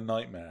me to like a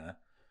nightmare,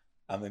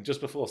 and then just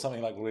before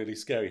something like really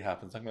scary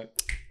happens, I'm like,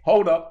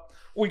 hold up,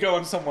 we go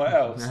on somewhere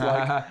else.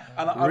 Like,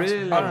 and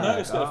Really? I've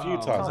noticed it a few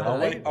Oh, times, and can't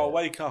believe I'll it.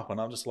 wake up and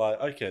I'm just like,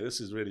 okay, this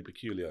is really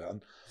peculiar,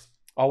 and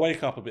I'll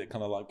wake up a bit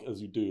kind of like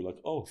as you do, like,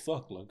 oh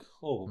fuck, like,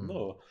 oh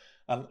no.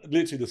 And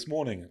literally this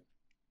morning,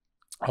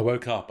 I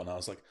woke up and I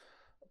was like,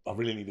 I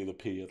really needed a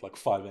pee at like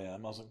 5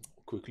 a.m. I was like,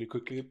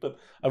 quickly. But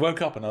I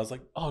woke up and I was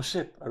like, oh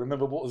shit, I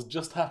remember what was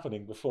just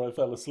happening before I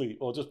fell asleep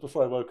or just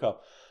before I woke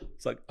up.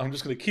 It's like, I'm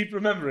just going to keep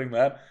remembering,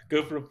 man.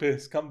 Go for a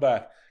piss, come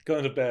back, go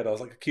into bed. I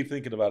was like, I keep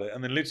thinking about it.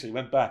 And then literally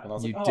went back and I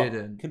was You like,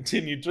 didn't.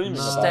 continue dreaming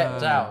about it.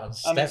 Stepped out and And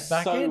stepped it's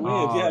back so in. weird.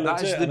 Oh, Yeah,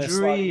 that's legit. the And it's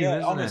like, dream, yeah,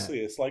 isn't honestly,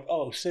 it's like,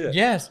 oh shit.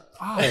 Yes.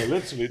 Yeah,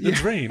 literally the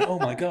dream. Oh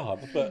my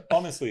god! But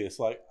honestly, it's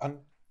like, and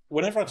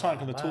whenever I try and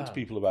kind of talk to man.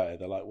 people about it,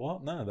 they're like,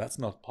 "What? No, that's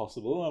not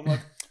possible." I'm like,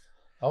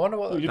 I wonder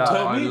what. You That-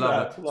 tell I me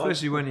love that. it. Like-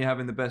 Especially when you're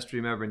having the best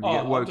dream ever and you Oh,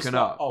 get I'm woken just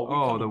like, up. oh, we're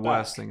Oh, coming the back.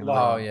 worst thing in the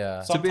Like- Oh world.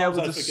 yeah. To be sometimes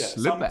able I to forget.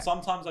 slip back.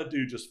 Sometimes I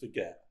do just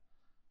forget,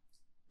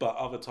 but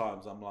other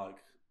times I'm like,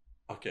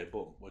 okay,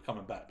 boom, we're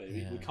coming back, baby.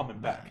 Yeah. We're coming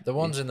back. The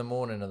ones in the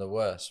morning are the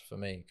worst for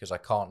me because I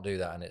can't do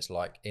that, and it's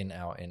like in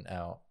out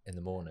in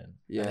the morning.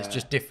 And it's Yeah.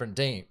 just different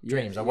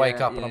dreams. I Yeah,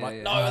 wake up and I'm yeah, like,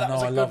 yeah. no, Oh, that no,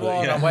 was I a good love it,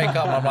 one. yeah. I wake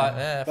up and I'm like,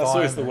 That's fine.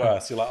 always the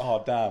worst. You're like,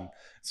 oh damn.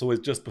 It's always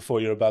just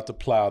before you're about to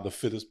plow the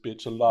fittest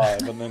bitch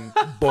alive, and then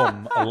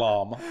boom,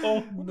 alarm.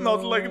 Oh,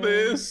 not like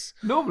this.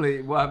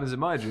 Normally, what happens in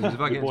my dreams, if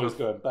I Your get into boy's a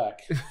going back.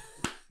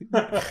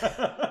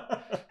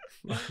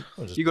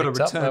 We'll just you got a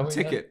picked up return where we-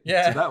 ticket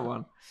Yeah. to that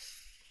one.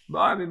 But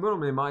I mean,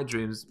 normally in my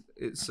dreams,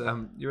 it's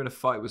you're in a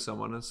fight with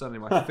someone and suddenly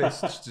my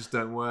fists just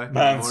don't work.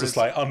 Man's anymore. just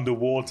like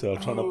underwater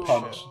trying to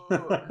punch.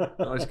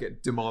 I just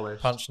get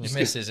demolished. Punching your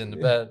missus in the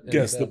bed.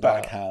 Gets the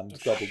backhand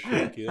double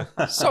quick.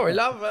 Yeah. Sorry,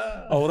 love.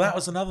 Oh, well, that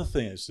was another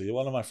thing actually.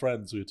 One of my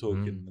friends, we were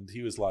talking, Mm. and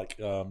he was like,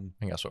 I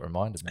think that's what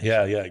reminded me.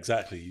 "Yeah, yeah,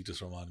 exactly." You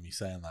just reminded me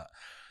saying that,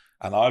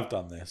 and I've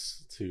done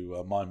this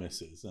to my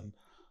missus, and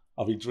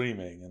I'll be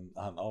dreaming,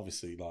 and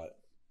obviously, like,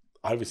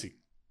 I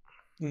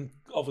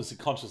obviously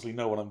consciously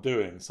know what I'm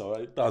doing, so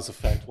it does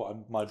affect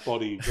my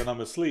body when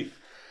I'm asleep.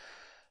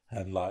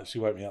 And like, she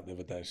woke me up the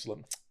other day. She's like,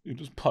 "You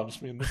just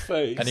punched me in the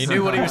face." And he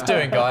knew what he was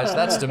doing, guys.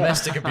 That's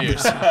domestic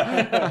abuse. No,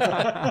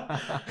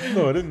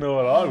 I didn't know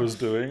what I was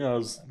doing.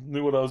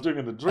 Knew what I was doing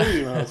in the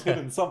dream, and I was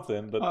hitting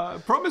something.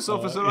 But Promise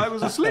officer, I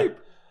was asleep.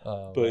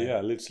 Oh, but man.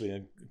 yeah,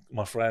 literally,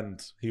 my friend,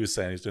 he was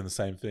saying he was doing the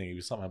same thing. He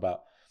was something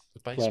about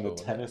playing a Baseball,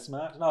 tennis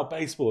match. No,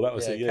 baseball. That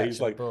was it. Yeah, he was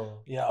catching like, the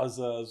ball. yeah, I was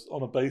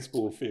on a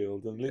baseball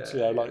field, and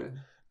literally, Yeah, I like yeah.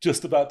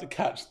 just about to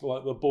catch the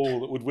ball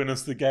that would win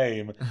us the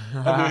game,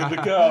 and then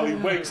the girl, he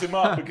wakes him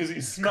up because he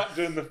smacked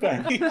her in the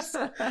face,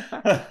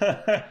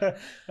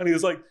 and he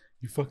was like,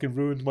 "You fucking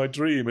ruined my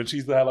dream," and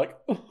she's there like,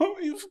 "Oh,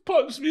 you've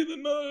punched me in the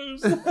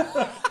nose."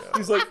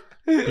 He's like,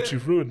 "But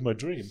you've ruined my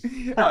dream."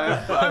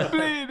 I'm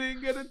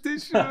bleeding. Get a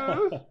tissue.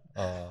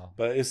 Oh.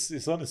 But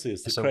it's honestly,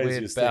 it's It's the a weird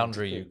craziest thing to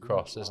boundary you think.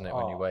 cross, isn't it,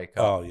 when you wake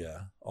up? Oh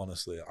yeah,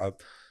 honestly,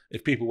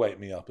 if people wake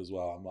me up as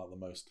well, I'm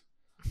like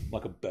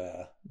like a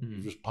bear.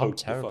 You just I'm poke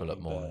the terrible fucking at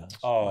mornings. bear.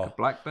 Oh, Like a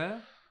black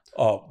bear?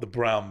 oh, the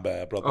brown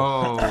bear, brother.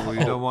 Oh,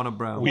 you don't want a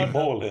brown We bear.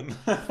 mauling.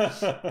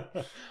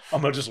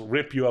 I'm gonna just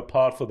rip you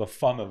apart for the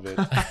fun of it.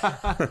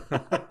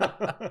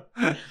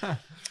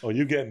 Oh,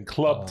 you getting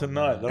clubbed Oh,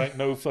 tonight? man. There ain't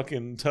no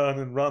fucking turn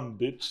and run,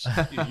 bitch.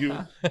 You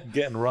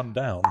getting run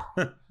down.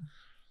 You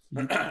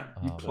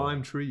Oh,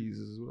 climb trees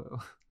as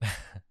well.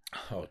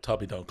 Oh,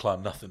 Tubby don't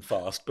climb nothing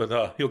fast,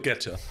 but he'll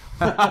get you.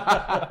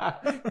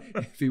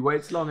 If he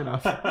waits long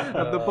enough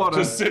at the bottom,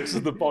 Just sits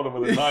at the bottom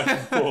with a knife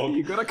and fork.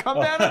 you gotta come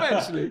down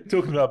eventually.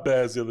 Talking about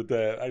bears the other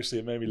day, actually,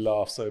 it made me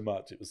laugh so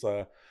much. It was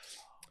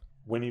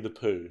Winnie the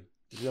Pooh.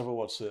 Did you ever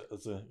watch it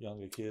as a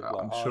younger kid?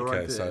 I'm sure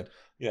I did. So,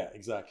 yeah,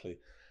 exactly.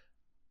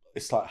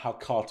 It's like how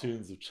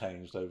cartoons have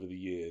changed over the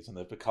years, and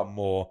they've become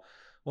more,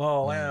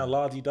 well, yeah,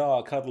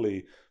 la-di-da,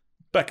 cuddly.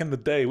 Back in the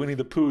day, Winnie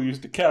the Pooh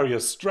used to carry a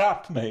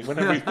strap, mate.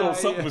 Whenever he thought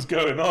something Yeah. was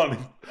going on,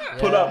 he'd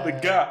pull out the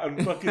gat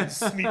and fucking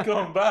sneak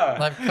on back.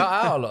 They've cut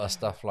out a lot of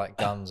stuff like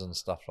guns and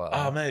stuff like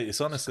that. Oh, mate,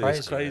 it's honestly,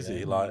 it's crazy.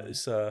 really. Like,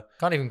 it's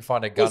Can't even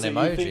find a gun was it, you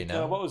emoji think,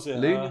 now. what was it?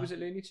 Was it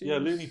Looney Tunes? Yeah,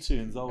 Looney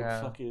Tunes. Old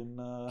Yeah.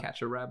 fucking.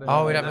 Catch a rabbit.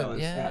 Oh, we'd have That it.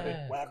 was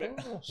Yeah, Wabbit.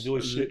 of course. He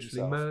always shit literally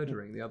himself.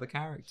 murdering the other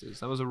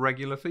characters. That was a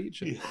regular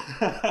feature.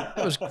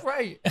 It was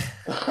great.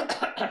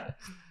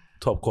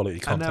 Top quality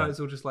And content. now it's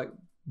all just like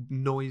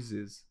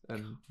noises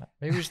and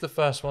Maybe he was the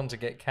first one to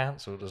get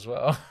cancelled as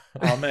well.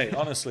 Oh, mate,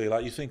 honestly,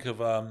 like you think of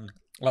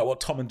like what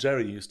Tom and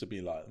Jerry used to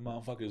be like. The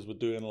motherfuckers were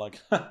doing like,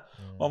 well,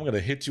 I'm going to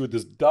hit you with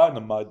this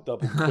dynamite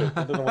double quick.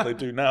 I don't know what they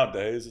do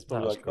nowadays. It's That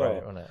probably was like, great,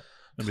 oh, wasn't it?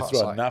 let me It's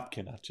throw a like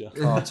napkin at you.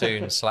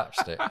 cartoon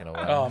slapstick in a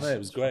way. Oh, man, it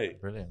was great.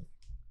 Brilliant.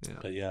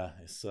 But yeah,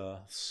 it's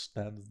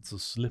standards are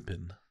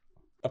slipping.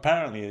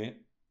 Apparently,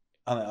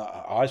 and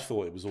I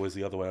thought it was always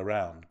the other way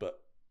around, but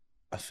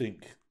I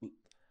think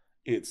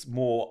it's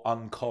more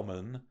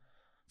uncommon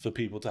for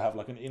people to have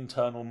like an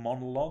internal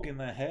monologue in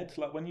their head.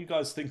 Like when you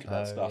guys think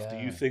about Oh, stuff, do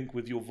you yeah. think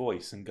with your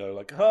voice and go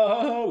like,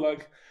 oh,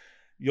 like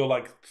you're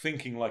like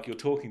thinking like you're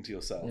talking to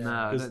yourself?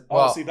 No, 'Cause that- Well,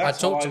 honestly, I that's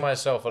talk how to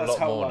myself a that's lot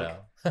how, more like,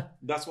 now.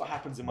 That's what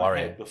happens in my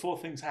Worrying. head. Before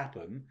things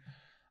happen,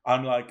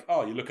 I'm like,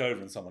 oh, you look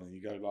over at someone and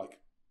you go like,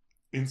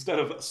 instead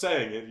of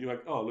saying it, you're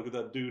like, oh, look at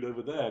that dude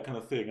over there kind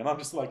of thing. And I'm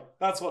just like,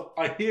 that's what,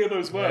 I hear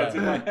those words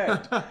in my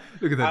head.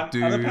 look at that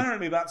dude. And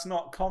apparently that's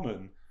not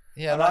common.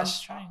 Yeah, And that's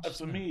strange.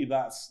 For me,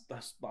 that's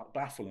like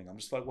baffling. I'm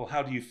just like, well,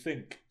 how do you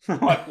think?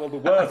 Like, well, the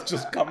words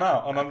just come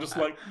out. And I'm just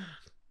like,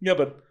 yeah,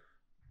 but...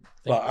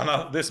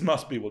 Like, this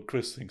must be what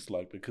Chris thinks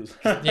like, because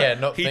Yeah,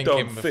 not he thinking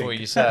don't before think.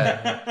 you say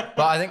it. But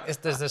I think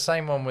there's the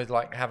same one with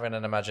like having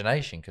an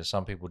imagination, because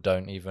some people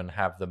don't even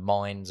have the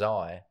mind's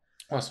eye.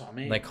 That's what I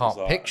mean. And they can't It's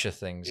like- picture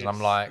things. And I'm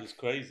it's- like, it's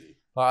crazy.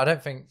 I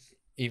don't think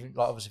even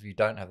like obviously if you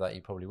don't have that,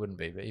 you probably wouldn't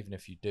be. But even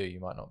if you do,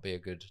 you might not be a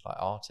good like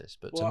artist.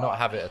 But to Well, not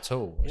have it at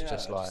all, it's yeah,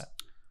 just like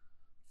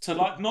to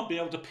like not be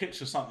able to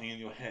picture something in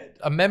your head.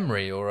 a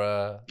memory or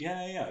a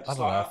Yeah. I don't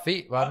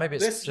know. Well, maybe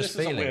it's this just is a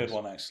feelings. weird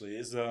one actually.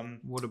 Is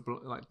What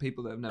like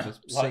people that have never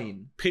like,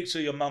 seen. picture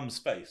your mum's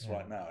face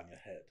right now in your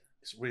head.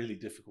 It's really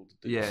difficult to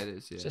do. Yeah, it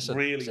is. Yeah. It's just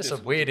really a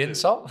difficult weird to do.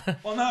 insult.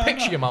 Well, no,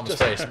 Picture no, your mum's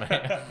just- face,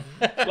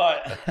 mate.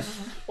 like,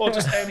 or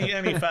just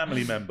any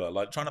family member,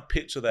 like trying to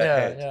picture their Yeah,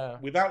 head yeah.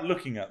 without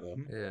looking at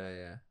them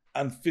yeah.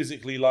 and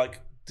physically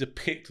like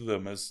depict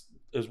them as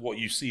what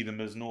you see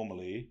them as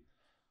normally.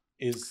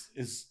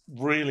 Is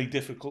really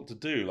difficult to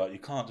do. Like you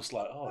can't just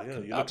like, oh yeah,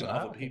 you I look don't at know.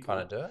 other I can people. kind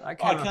of do it. I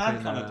can up kind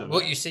in, of do it.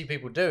 What you see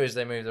people do is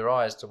they move their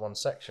eyes to one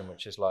section,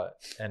 which is like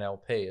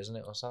NLP, isn't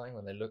it, or something?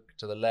 When they look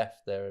to the left,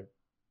 they're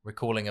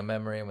recalling a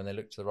memory, and when they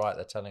look to the right,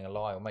 they're telling a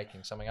lie or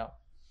making something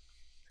up.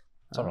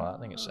 Something like that.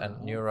 I think it's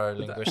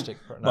neuro-linguistic.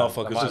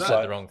 Motherfuckers I just said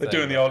like the wrong they're thing,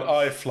 doing the but- old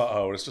eye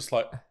flutter. Where it's just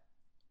like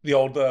the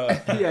old Yeah.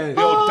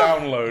 the old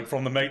download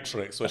from the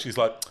Matrix, where she's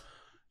like,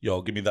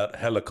 "Yo, give me that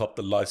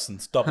helicopter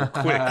license, double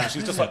quick." And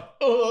she's just like,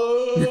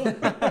 "Oh."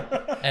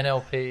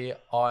 NLP,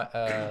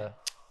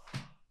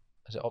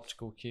 is it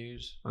optical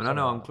cues? I mean, I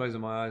know I'm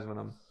closing my eyes when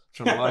I'm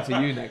trying to lie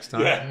to you next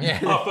time. Yeah,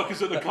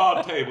 motherfuckers at the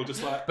card table,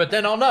 just like But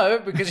then I'll know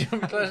because you'll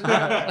be closing your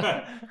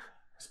eyes.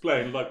 he's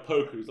playing like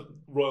poker. He's like,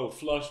 "Royal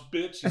flush,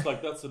 bitch." He's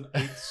like, "That's an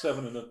 8,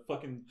 7, and a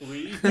fucking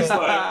 3." He's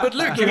like, But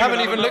Luke, you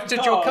haven't even looked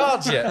at your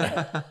cards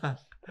yet.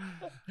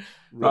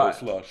 Royal Right.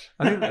 flush.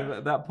 I think at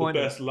that The point,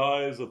 best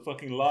lie is a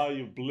fucking lie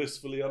you're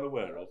blissfully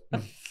unaware of.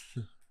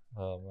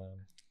 Oh man.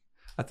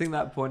 I think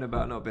that point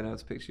about not being able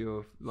to picture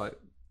your like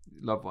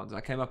loved ones,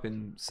 I came up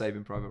in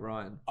Saving Private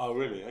Ryan. Oh,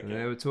 really? And they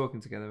Okay. were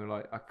talking together. They were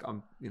like,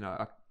 I'm,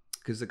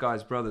 because the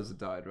guy's brothers had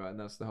died, right? And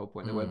that's the whole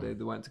point. They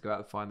went to go out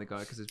and find the guy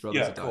because his brothers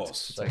Yeah, had of died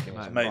course. to take him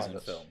home. Amazing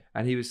film.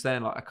 And he was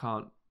saying like, I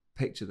can't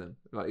picture them.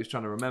 Like he was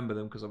trying to remember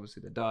them because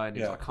obviously they died. And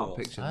he was Yeah, like, I of can't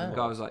course. picture them. The Oh.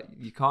 guy was like,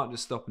 you can't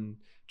just stop and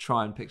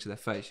try and picture their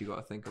face. You got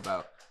to think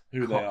about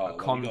Who they are. a like, you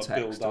gotta build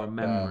context or a up,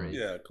 memory.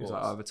 Yeah, of It's course.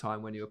 like over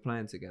time when you were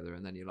playing together,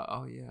 and then you're like,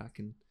 oh yeah, I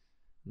can,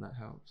 and that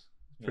helps.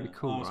 It's pretty Yeah.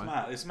 cool, Oh, it's right?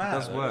 mad. It's mad.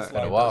 does work. It's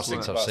Been a while it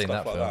since does I've work seen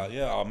about that stuff like film.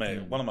 Yeah, I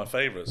mean, one of my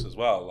favourites as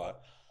well. Like,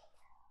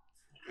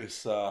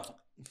 it's. I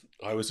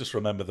always just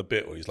remember the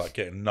bit where he's like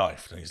getting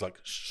knifed, and he's like,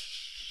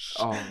 "Shh."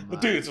 Oh, The man.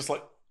 dude's just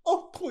like,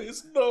 "Oh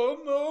please, no,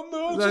 no,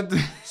 no."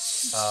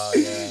 Oh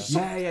yeah.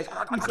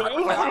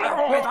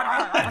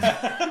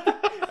 yeah.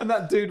 And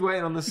that dude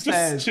waiting on the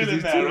stairs. Just 'cause chilling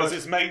he's there too as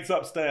his mate's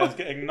upstairs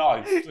getting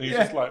knifed, and he's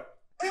Yeah. just like.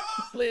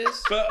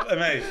 Please. But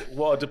mate,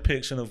 what a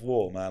depiction of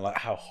war, man! Like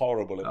how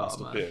horrible it Oh, must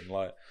have man. been.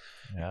 Like,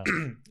 Yeah.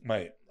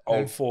 mate,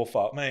 old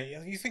forefather, mate.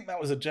 You think that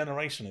was a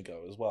generation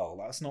ago as well?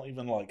 That's not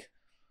even like.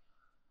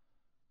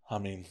 I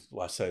mean,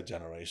 well, I say a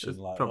generation. It's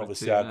Like probably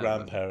obviously two our now,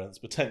 grandparents,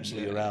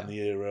 potentially Yeah, around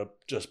yeah. the era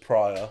just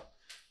prior.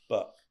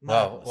 But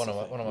Well, man, one of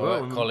that's my the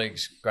Well,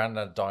 colleagues'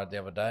 granddad died the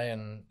other day,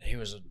 and he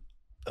was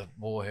a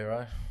war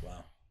hero. thing.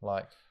 Wow.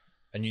 Like,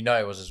 and you know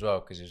he was as well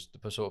because he was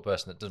the sort of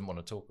person that doesn't want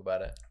to talk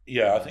about it.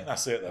 Yeah, I think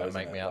that's it. Though, That'd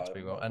isn't make it? me out to Like,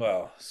 be wrong. And-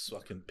 well, it's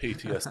fucking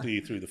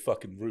PTSD through the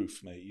fucking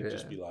roof, mate. You'd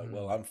just Yeah. be like,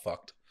 well, I'm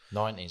fucked,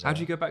 90s. How'd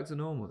you go back to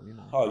normal? You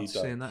know, Oh, you after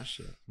don't. seeing that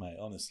shit. mate.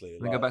 Honestly,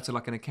 Then go back to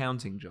like an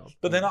accounting job.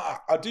 But then I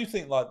do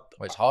think like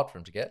Well, it's hard for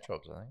him to get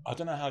jobs, I think. I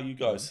don't know how you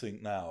guys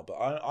think now, but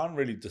I'm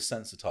really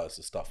desensitized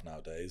to stuff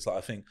nowadays. Like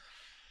I think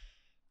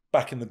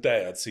back in the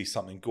day, I'd see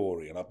something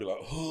gory and I'd be like,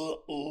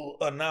 oh,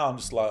 and now I'm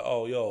just like,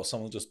 oh, yo,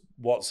 someone just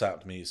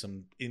WhatsApped me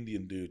some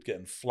Indian dude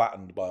getting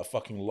flattened by a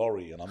fucking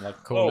lorry, and I'm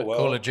like, Call, oh well.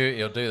 Call of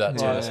Duty will do that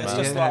to Yeah, us, It's man.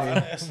 just Yeah, like,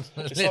 yeah. it's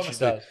Literally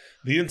honestly, does.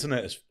 the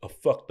internet is a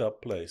fucked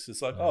up place.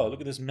 It's like, oh, look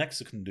at this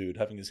Mexican dude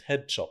having his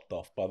head chopped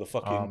off by the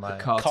fucking Oh, mate.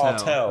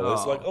 cartel.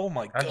 It's like, oh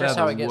my And god. just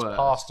how the it gets worst.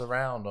 passed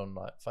around on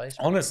like Facebook.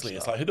 Honestly, and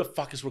it's stuff. like, who the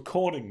fuck is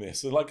recording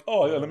this? They're like,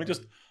 oh yeah, let me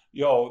just,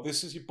 yo,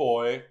 this is your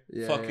boy.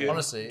 Yeah, Fucking, yeah.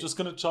 Honestly- just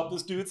gonna chop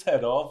this dude's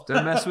head off.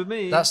 Don't mess with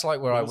me. That's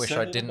like where I We'll wish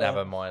send I it didn't about- have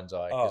a mind's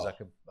eye because Oh. I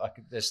could.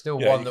 There's still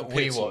Yeah, one you that can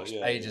we picture it, watched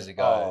yeah, ages yeah.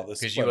 ago Oh, there's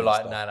because you were plenty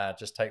of like, stuff. nah,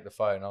 just take the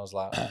phone. I was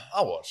like,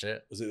 I'll watch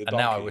it. Was it the And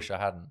now I donkey? wish I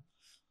hadn't.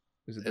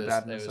 Was it It the was,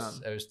 dad and it the was,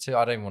 son? it was too.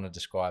 I don't even want to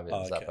describe it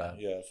Oh, as that bad.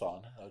 yeah,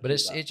 fine. I'll But do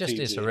it's that. it just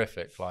is PG.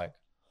 horrific. Like,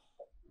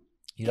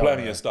 you don't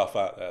Plenty know. of stuff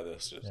out there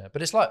that's just. Yeah,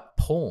 but it's like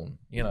porn.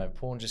 You know,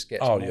 porn just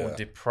gets Oh, more yeah.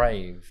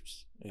 depraved.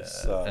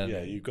 It's, and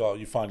yeah,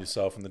 you find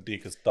yourself in the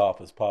deepest,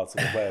 darkest parts of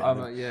the web. I'm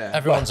and like, yeah.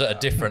 Everyone's at a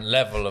different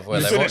level of where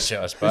You they finish- watch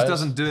it, I suppose. This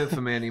doesn't do it for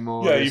me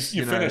anymore. yeah, This,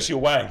 you know, finish your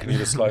wank and you're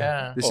just like,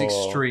 Yeah. this oh.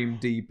 extreme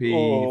DP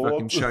Oh,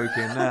 fucking what-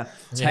 choking,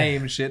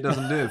 tame shit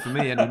doesn't do it for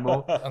me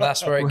anymore. And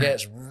that's where it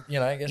gets,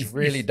 it gets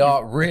really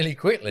dark really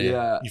quickly.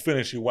 Yeah. You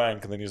finish your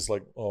wank and then you're just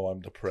like, oh,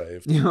 I'm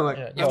depraved. You're like,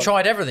 Yeah, you've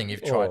tried everything.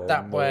 You've tried Oh,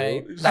 that no.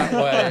 way, that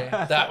way,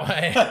 that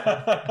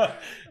way.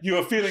 You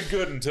were feeling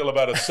good until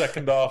about a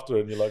second after,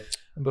 and you're like,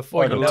 And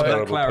before I'm you a know it,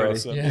 terrible clarity.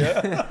 person.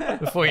 Yeah.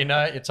 before you know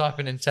it, you're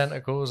typing in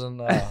tentacles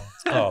and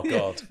Oh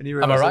god, and you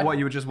Am I realise that right? what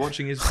you were just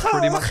watching is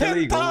pretty much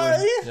illegal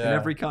in Yeah.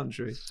 every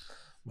country.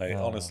 mate.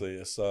 Oh. Honestly,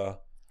 it's and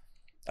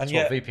that's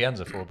yet, what VPNs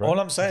are for, bro. all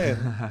I'm saying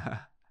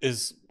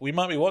is we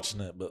might be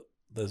watching it, but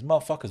there's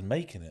motherfuckers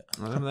making it.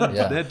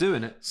 Yeah. They're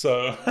doing it.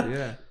 So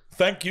Yeah.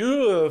 thank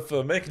you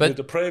for making But- the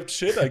depraved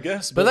shit, I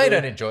guess. But they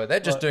don't enjoy it. They're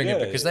just doing yeah,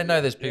 it because they know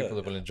there's yeah, people yeah.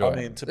 that will enjoy I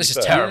mean, it. to This be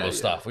is fair- terrible Yeah,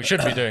 stuff. We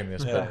shouldn't be doing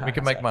this, but we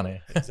can make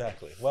money.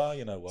 Exactly. Well,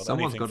 you know what?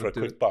 Someone's Anything gotta for a do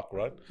quick it. buck,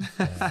 right?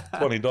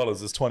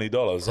 $20 is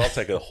 $20. I'll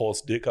take a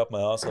horse dick up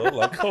my asshole.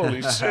 Like,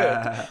 holy shit.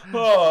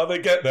 Oh, they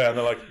get there and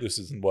they're like, this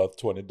isn't worth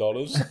 $20.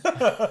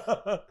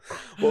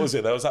 What was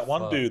it? There was that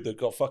one dude that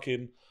got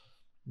fucking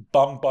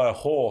bummed by a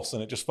horse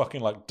and it just fucking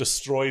like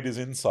destroyed his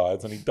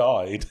insides and he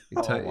died. He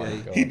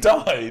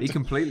died. He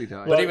completely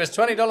died. But he was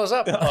 $20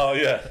 up. Oh,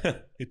 yeah.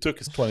 He took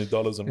his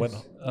 $20 and went to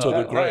the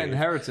that grave.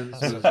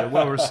 inheritance was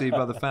well received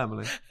by the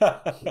family.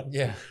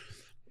 Yeah.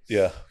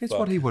 Yeah. It's but-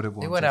 what he would have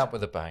wanted. He went out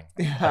with a bang.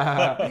 Went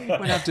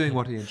out doing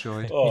what he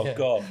enjoyed. Oh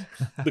God!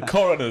 The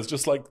coroner's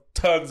just like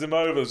turns him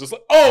over. It's just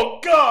like, oh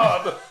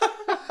God!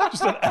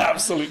 Just an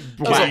absolute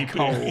Black bleeping.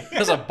 hole.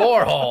 There's a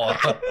borehole.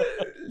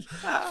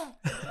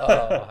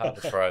 Oh, how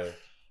depraved.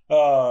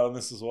 Oh, and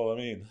this is what I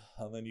mean.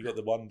 And then you got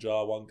the one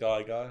jar, one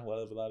guy,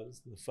 whatever that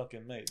is. The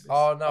fucking mate.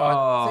 Oh no,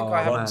 I think I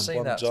Oh, haven't man. seen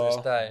One that jar, to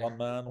this day. one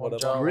man, One whatever.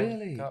 jar, one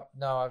Really? cup.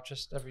 No, I've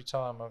just every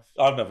time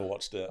I've never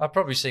watched it. I've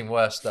probably seen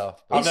worse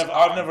stuff. I've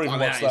never even I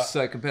mean, watched that.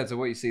 So compared to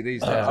what you see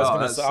these days, Yeah. I was oh, gonna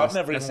that's- say, I've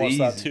never even that's watched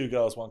that easy. 2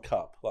 girls, 1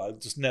 cup. Like, I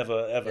just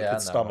never ever Yeah, I know.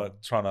 could stomach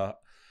trying to.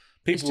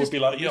 People just- would be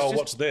like, it's "Yo, just-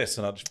 watch this,"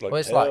 and I'd just be like, Well,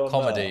 it's "Hell like no."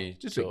 comedy,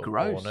 Just a bit sort of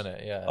gross. porn, isn't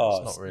it? Yeah,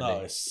 Oh, it's not really. no,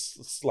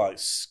 it's like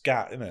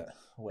scat, innit?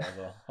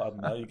 Whatever. I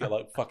don't know. You get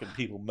like fucking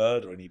people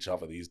murdering each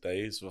other these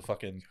days for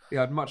fucking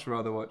Yeah, I'd much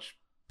rather watch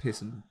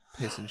piss and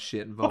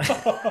shit and vomit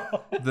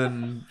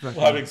than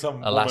fucking... having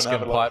some Alaskan woman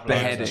having like pipeline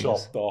head beheadings.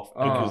 chopped off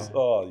Oh.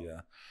 because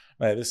yeah,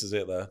 mate, this is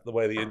it though. The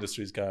way the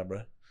industry's going,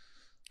 bro.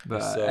 But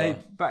It's, hey,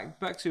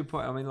 back to your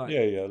point. I mean, like,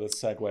 Yeah.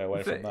 Let's segue away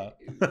if, from that.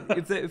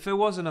 if there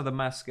was another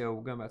mass scale,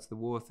 going back to the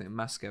war thing,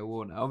 mass scale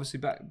war. Now, obviously,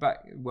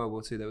 back in World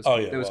War II, there was Oh,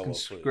 yeah, there was World War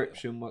III,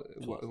 conscription,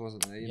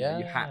 wasn't there? You know,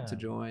 you had to Yeah.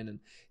 join, and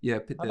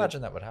I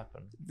imagine that would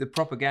happen. the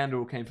propaganda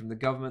all came from the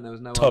government. There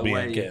was no Tubby other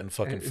way. ain't getting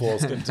fucking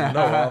forced into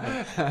no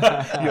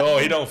army. Yo,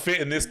 he don't fit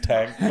in this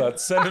tank,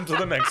 but send him to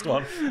the next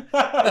one.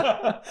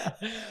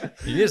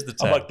 He is the I'm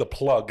tank. like the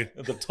plug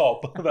at the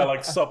top. They're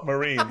like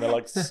submarine. They're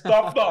like,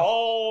 stop the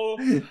hole.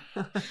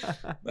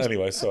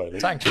 Anyway, sorry.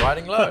 Tank's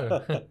riding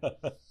low.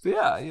 But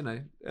yeah, you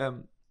know,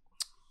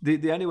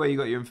 the only way you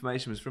got your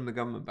information was from the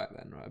government back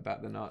then, right?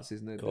 About the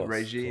Nazis and the Course,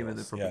 regime and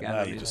the course. Yeah, propaganda.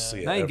 now I you mean, just see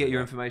it now you can get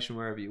your everywhere. information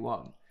wherever you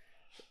want.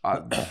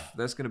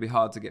 That's going to be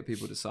hard to get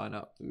people to sign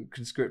up.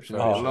 Conscription,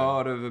 Very a true.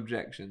 lot of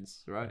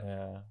objections, right?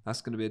 Yeah.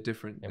 That's going to be a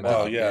different. Oh, Oh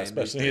different yeah, game these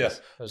especially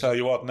days. Tell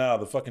you what, now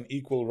the fucking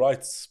equal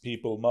rights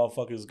people,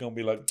 motherfuckers, gonna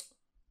be like,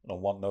 I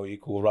don't want no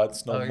equal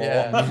rights no Oh, more.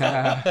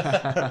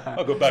 yeah.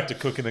 I'll go back to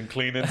cooking and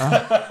cleaning.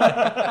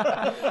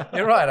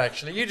 You're right,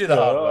 actually. You do the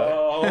hard work.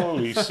 Oh,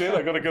 holy shit!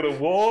 I gotta go to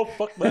war.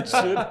 Fuck that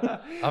shit.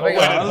 I think, wait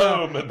at home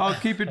after, and I'll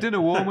keep your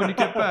dinner warm when you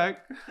get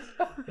back.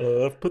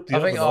 I've put the I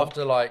think oven on.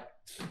 after like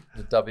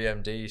the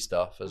WMD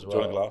stuff as Do you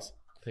want a well, glass?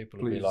 people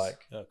will be Please. like,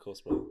 Yeah, of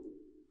course, bro.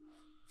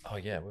 "Oh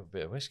yeah, with a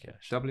bit of whiskey."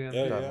 Actually. WMD.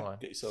 Yeah, Don't yeah. mind.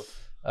 Get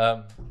yourself.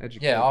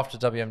 Educate. Yeah, after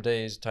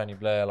WMD's, Tony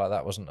Blair, like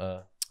that wasn't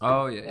a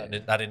Oh yeah.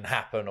 that didn't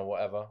happen or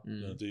whatever.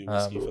 Mm. Do your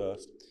whiskey Um,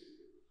 first.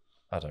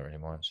 I don't really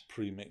mind.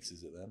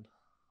 Pre-mixes it then.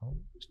 Oh,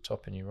 it's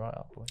topping you right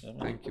up, boy. Yeah, man.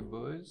 Thank you,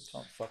 boys.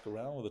 Can't fuck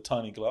around with a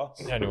tiny glass.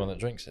 The only one that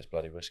drinks this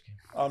bloody whiskey.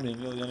 I mean,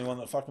 you're the only one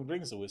that fucking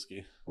drinks the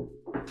whiskey.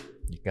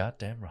 You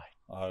goddamn right.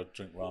 I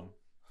drink rum.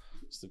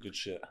 It's the good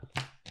shit.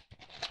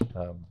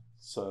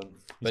 So,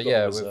 But he's got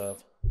yeah, a with-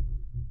 reserve.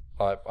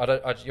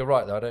 You're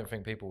right though. I don't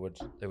think people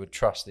would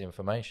trust the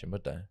information,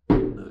 would they?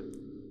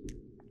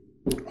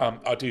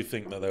 I do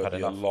think that there would Had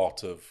be a enough.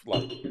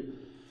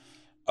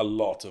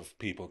 lot of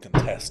people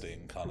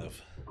contesting kind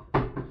of,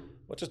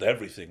 well, just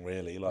everything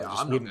really. Like, Yeah,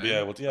 just I'm not wouldn't be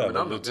going. able to. Yeah, I mean,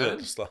 like, I'm not legit, going.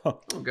 just like,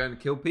 I'm going to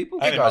kill people.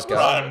 ain't in my guys go.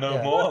 prime no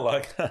Yeah. more.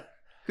 Like,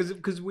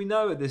 Because we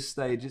know at this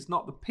stage it's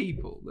not the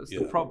people that's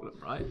the Yeah. problem,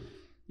 right?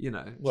 You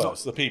know, it's well, not-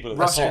 it's the people at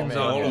the Russians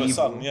top. are All of a evil.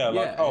 sudden, yeah, like,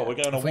 Yeah, oh, yeah. we're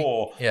going to If we-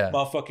 war. yeah.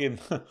 My fucking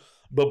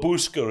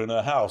babushka in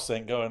her house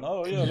ain't going,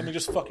 oh yeah, let me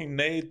just fucking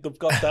nade the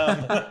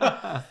goddamn.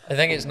 I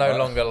think it's no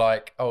longer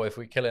like, oh, if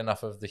we kill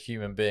enough of the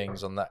human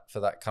beings on that for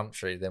that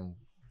country, then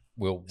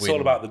we'll win. It's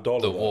all about the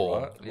dollar, the though,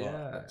 war. right?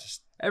 Yeah.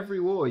 Just Every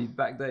war you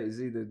backdate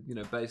is either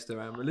based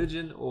around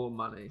religion or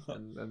money,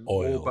 and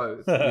Oil. or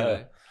both. You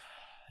know.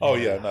 Oh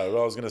yeah, no.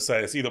 I was going to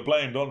say it's either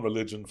blamed on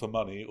religion for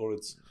money or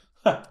it's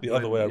the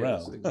other way Yes,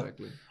 around.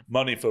 exactly.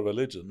 Money for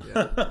religion.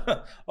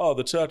 Oh,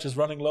 the church is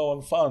running low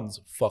on funds.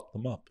 Fuck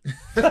them up.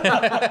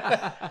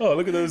 Oh,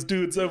 look at those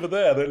dudes over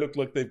there. They look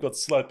like they've got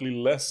slightly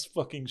less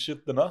fucking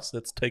shit than us.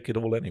 Let's take it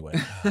all anyway.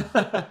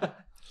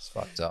 it's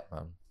fucked up,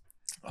 man.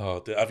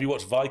 Oh, have you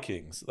watched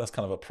Vikings? That's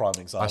kind of a prime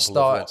example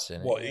started of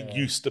seeing what it, it yeah.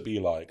 used to be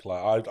like.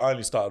 Like I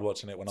only started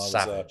watching it when I was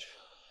Savage.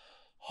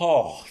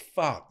 oh,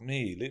 fuck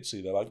me.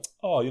 Literally, they're like,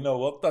 oh, you know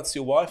what? That's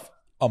your wife?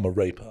 I'm a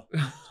raper.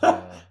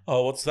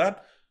 Oh, what's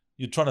that?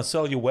 You're trying to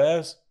sell your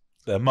wares?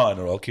 They're mine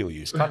or I'll kill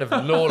you. Kind of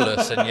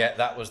lawless, and yet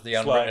that was the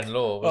It's like, unwritten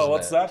law. Wasn't oh,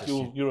 what's it? that?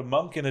 Just You're a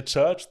monk in a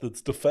church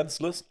that's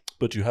defenseless,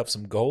 but you have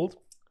some gold?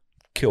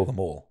 Kill them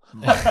all.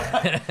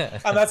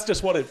 And that's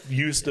just what it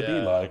used to be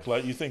Yeah. like.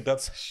 Like, you think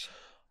that's...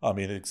 I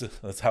mean,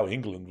 that's how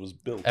England was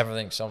built.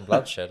 Everything's on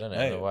bloodshed, isn't it?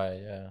 In Hey. a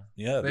way, yeah.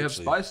 Yeah, They have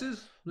literally.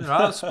 spices. There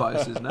are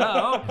spices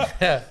now.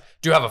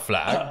 Do you have a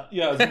flag?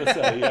 Yeah, I was going to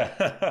say,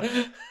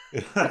 yeah.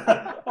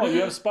 Oh,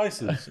 you have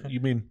spices. You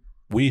mean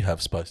we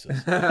have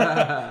spices.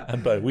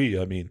 And by we,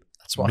 I mean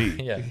That's why.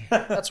 me. Yeah,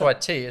 that's why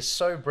tea is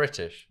so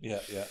British. Yeah,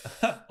 yeah.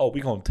 Oh,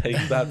 we're going to take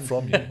that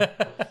from you. Do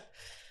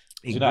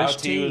you know how English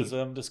tea tea.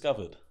 was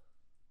discovered?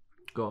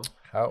 Go on.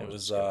 How It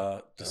was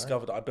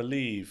discovered, I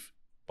believe,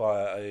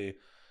 by a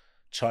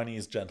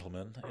Chinese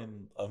gentleman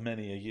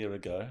many a year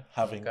ago,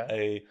 having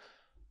a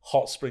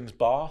hot springs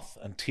bath,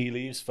 and tea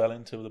leaves fell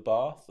into the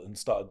bath and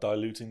started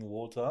diluting the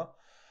water.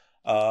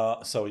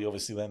 So he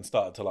obviously then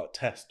started to like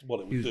test what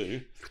it would do.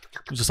 He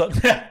was just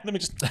like, let me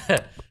just.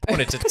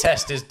 Wanted to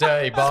test his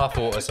dirty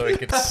bathwater so he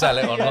could sell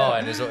it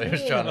online. Is what he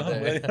was trying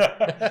to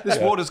do. This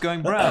water's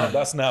going brown.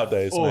 That's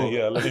nowadays, mate.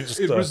 Yeah, let me just.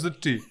 It was the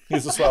tea.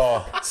 He's just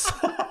like,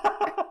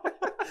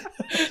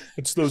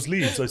 it's those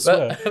leaves, I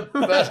swear.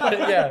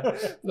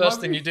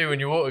 First thing you do when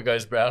your water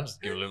goes brown is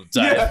give a little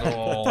taste.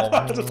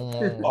 I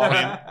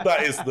mean,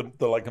 that is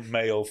the like a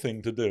male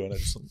thing to do, and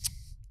it's.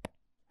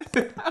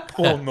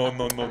 Oh no!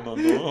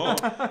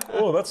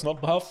 Oh, that's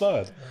not half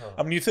bad.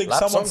 I mean, you think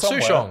someone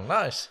somewhere, Souchong,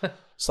 nice.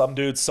 some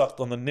dude sucked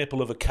on the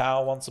nipple of a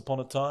cow once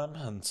upon a time,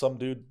 and some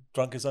dude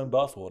drunk his own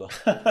bathwater.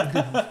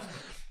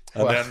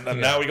 And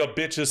now we got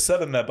bitches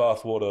selling their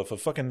bathwater for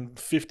fucking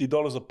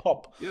 $50 a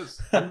pop. Yes,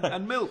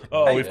 and milk.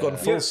 Oh, we've gone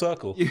full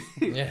circle.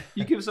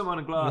 You give someone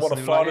a glass. You want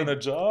and to they're fart like, in a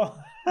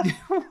jar?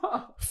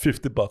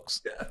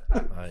 $50.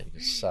 Right, you can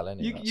sell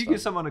any. You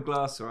give someone a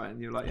glass, right, and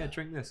you're like, yeah,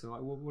 drink this. They're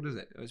like, what is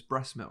it? Oh, it's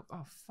breast milk.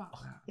 Oh, fuck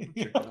that. I'm not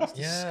drinking that. That's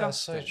Yeah, that's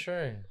so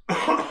disgusting.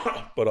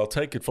 true. But I'll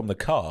take it from the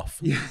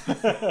calf.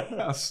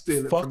 I'll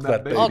steal it Fuck from that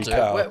that baby. I'll baby do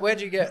cow. it. Where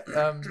do you get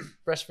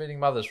breastfeeding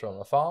mothers from?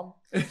 A farm?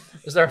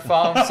 Is there a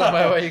farm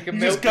somewhere where you can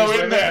You milk just go these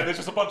in women? there, there's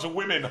just a bunch of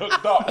women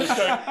hooked up. Just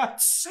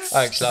going,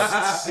 Thanks,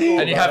 love.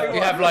 And you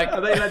have like,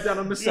 Are they like down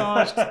on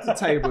massage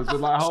tables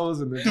with like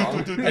holes in the top?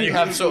 and you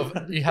have sort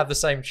of you have the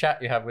same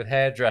chat you have with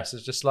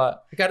hairdressers, just like,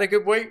 you had a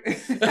good week.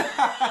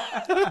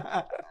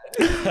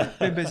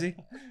 Been busy.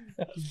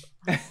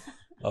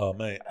 oh,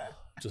 mate.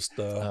 Just,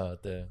 Oh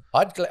dear.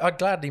 I'd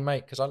gladly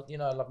make, because I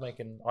love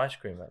making ice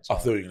cream. That's I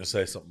thought you were going to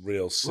say something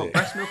real What, sick.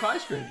 breast milk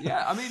ice cream?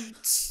 Yeah, I mean,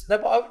 no,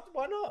 but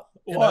why not?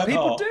 Why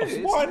people not? do. It's,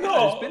 Why you know,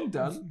 not? It's been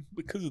done.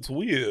 Because it's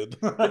weird.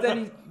 But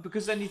then,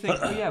 because then you think,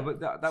 oh yeah,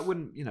 but that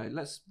wouldn't,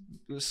 let's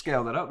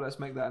scale that up. Let's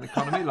make that an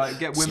economy. Like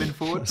get women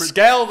forward.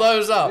 Scale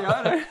those up. Yeah,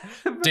 I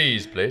know.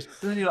 D's, please.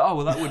 But then you're like, oh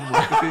well, that wouldn't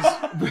work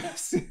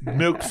because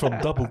Milk from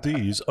Double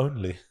D's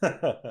only.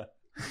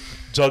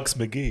 Jugs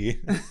McGee.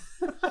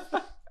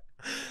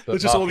 But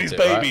There's just all market these it,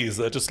 right? babies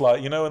that are just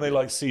like, when they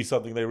like see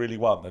something they really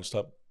want, they're just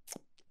like,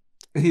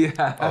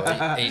 yeah.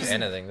 Oh, eat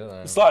anything, don't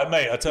they? it's like,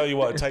 mate, I tell you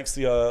what, it takes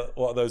the,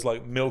 what are those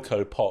like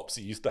Milko pops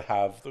you used to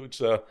have,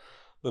 which are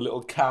the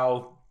little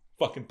cow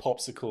fucking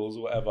popsicles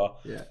or whatever,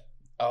 Yeah.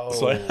 Oh,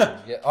 So-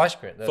 yeah, ice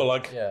cream. for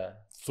like yeah.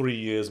 3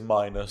 years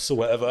minus or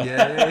whatever.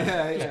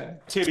 Yeah.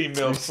 Titty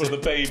milk for the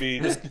baby.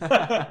 Just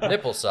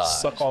Nipple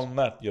size. suck on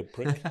that, you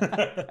prick.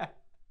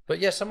 But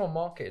yeah, someone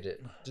marketed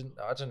it.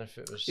 I don't know if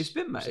it was. It's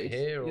been was made, it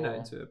here or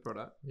into a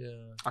product. yeah.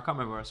 I can't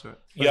remember where I saw it.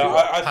 Yeah, I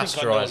think I know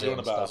Pasteurize what it you're on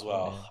and about as stuff,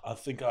 well. wouldn't I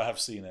think I have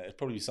seen it. It's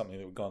probably something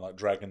that would go on like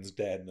Dragon's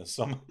Den. There's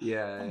some. I'm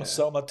Yeah. gonna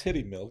sell my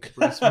titty milk.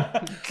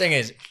 Thing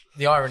is,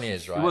 the irony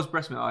is, right? It was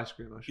breast milk ice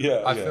cream. I'm sure.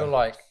 Yeah, I feel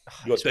like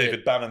you got it's weird.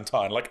 David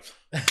Ballantyne, like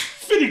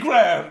 50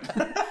 grand.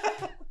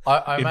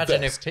 I imagine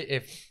Invest.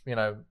 if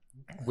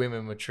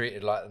women were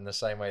treated like in the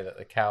same way that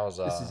the cows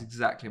are. This is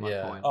exactly my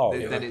Yeah. point. Oh,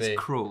 then yeah. then It it's would be-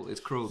 cruel. It's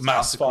cruel. It's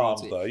Mass utter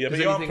farms, cruelty. though. Yeah, but Because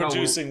you then aren't think, oh, well,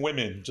 producing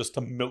women just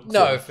to milk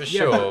No, them. for Yeah,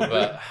 sure,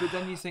 but but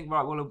then you think,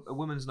 right? Well, a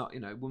woman's not.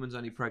 Woman's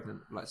only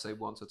pregnant, let's say,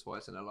 once or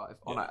twice in her life,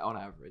 on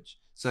average.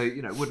 So it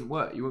wouldn't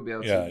work. You wouldn't be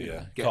able Yeah, to.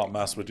 yeah. Get, Can't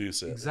mass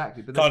reduce it.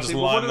 exactly. But Can't then just you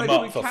think, well, line what do them they do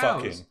up with for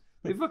cows? fucking.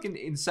 They fucking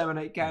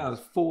inseminate cows,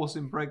 force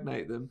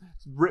impregnate them,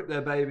 rip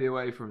their baby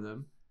away from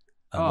them,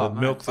 And Oh, then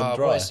man. milk them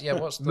dry. what's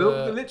the milk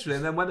them literally,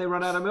 and then when they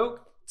run out of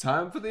milk,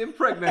 time for the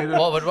impregnator.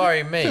 what would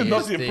worry me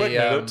Not is the the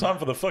impregnator. Time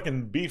for the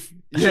fucking beef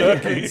Yeah,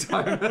 jerky.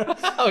 time.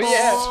 oh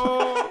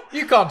yes,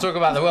 you can't talk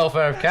about the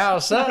welfare of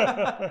cows,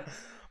 sir.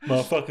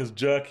 Motherfuckers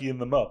jerkying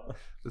them up.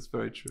 That's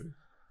very true.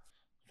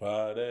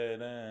 Friday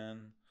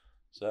then,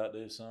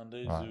 Saturday,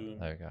 Sunday, Right, Zoom.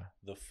 there we go.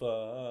 The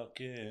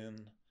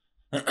fucking.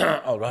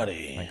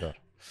 Alrighty. Thank God.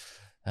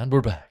 And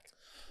we're back.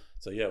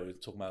 So yeah, we were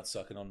talking about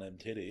sucking on them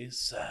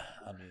titties.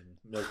 I mean,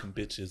 milking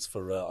bitches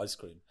for ice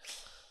cream.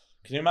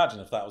 Can you imagine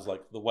if that was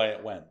like the way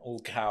it went? All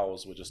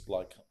cows were just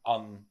like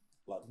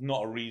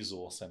not a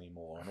resource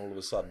anymore, and all of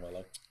a sudden we're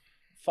like,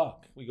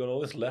 fuck, we got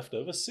all this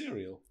leftover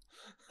cereal.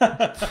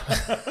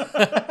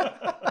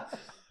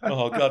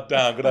 Oh god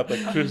damn, gonna have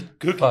that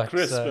cookie Fuck's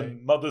crisp sake.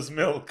 and mother's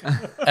milk.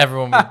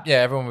 Everyone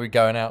would be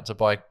going out to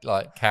buy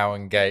like Cow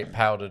and Gate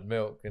powdered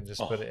milk and just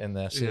put it in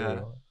their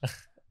cereal.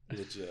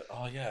 Legit.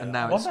 Oh yeah. And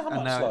I now it's wonder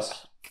how much,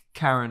 it's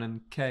Karen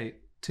and Kate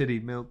titty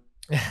milk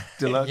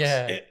deluxe.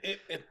 Yeah. It's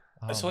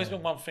Oh, always man.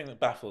 been one thing that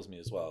baffles me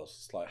as well. It's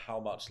just like how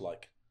much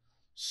like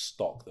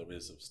stock there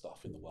is of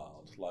stuff in the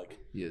wild. Like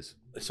Yes.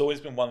 it's always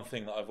been one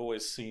thing that I've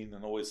always seen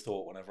and always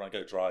thought whenever I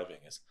go driving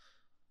is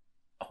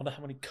I wonder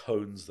how many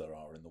cones there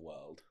are in the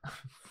world.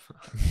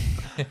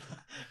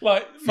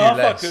 Like Few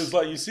motherfuckers, less.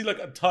 like you see like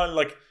a tiny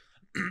like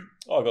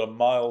I've got a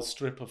mile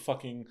strip of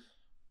fucking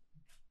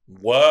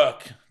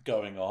work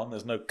going on.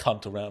 There's no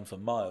cunt around for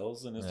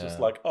miles, and it's just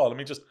Yeah. like, oh, let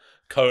me just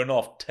cone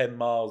off 10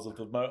 miles of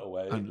the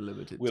motorway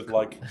Unlimited. with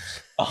like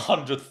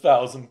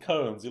 100,000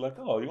 cones. You're like,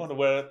 oh, you want to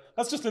wear it?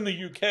 That's just in the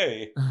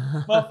UK.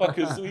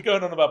 Motherfuckers, we're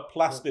going on about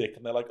plastic.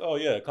 And they're like, oh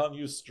yeah, I can't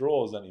use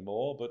straws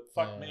anymore, but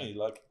fuck me.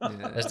 Like,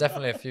 There's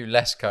definitely a few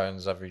less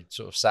cones every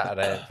sort of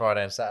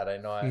Friday and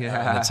Saturday night in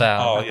Yeah. the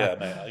town. oh yeah,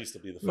 mate, I used to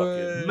be the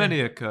fucking...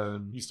 Many a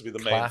cone. used to be the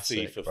main Classic,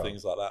 thief of bro.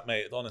 things like that,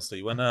 mate.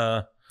 Honestly, when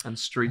And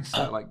streets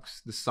that like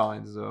the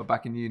signs are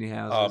back in uni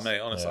houses. oh mate,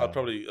 honestly, Yeah. I'd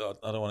probably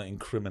I don't want to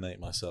incriminate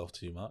myself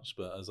too much,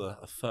 but as a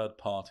third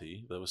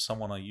party, there was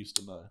someone I used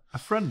to know. A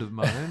friend of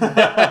mine.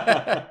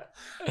 yeah.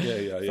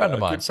 Friend of a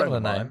mine, good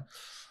similar friend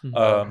of name.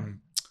 mine.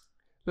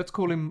 Let's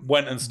call him.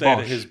 Went and stayed at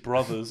Bosch. his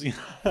brother's.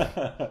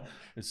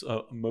 It's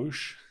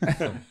Mosh.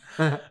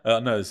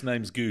 No, his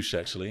name's Goosh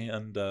actually,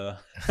 and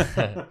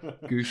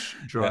Goosh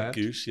Dryad.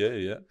 Yeah,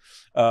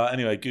 Goosh,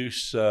 anyway,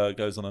 Goosh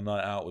goes on a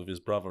night out with his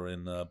brother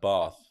in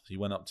Bath. He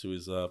went up to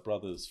his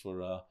brother's for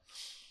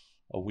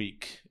a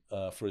week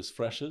for his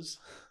freshers.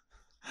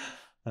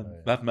 And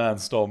that man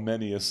stole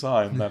many a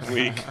sign that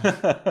week.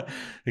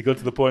 He got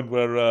to the point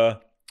where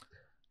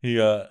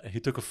he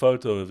took a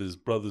photo of his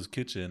brother's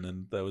kitchen,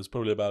 and there was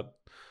probably about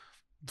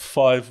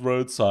 5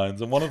 road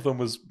signs, and one of them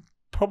was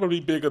probably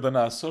bigger than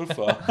our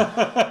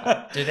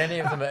sofa. Did any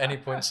of them at any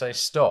point say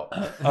stop?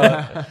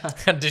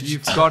 Did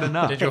You've got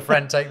enough. Did your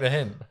friend take the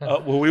hint?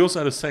 Well, we also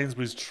had a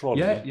Sainsbury's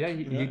trolley.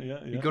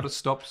 You got a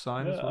stop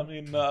sign as Yeah, well. I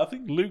mean, I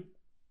think Luke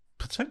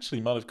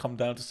potentially might have come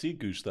down to see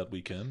Goosh that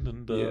weekend,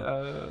 and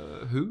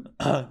Who?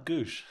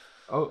 Goosh.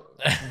 Oh,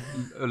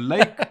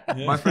 Lake.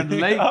 Yeah. My friend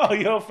Lake Oh,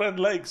 your friend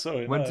Lake.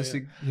 Sorry, went no, to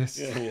yeah. see. Yes.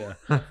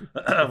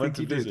 Yeah. Went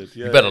to he did. visit.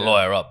 Yeah, You better yeah.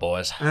 lawyer up,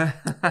 boys. Yeah,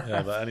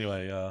 but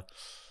anyway,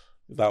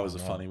 that was a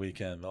funny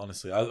weekend.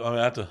 Honestly, I mean,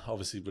 I had to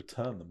obviously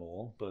return them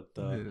all, but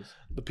Yes.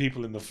 the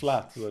people in the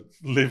flat that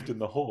lived in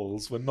the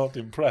halls were not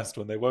impressed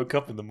when they woke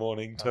up in the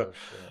morning to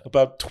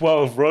about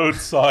 12 road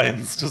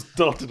signs just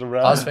dotted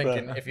around. I was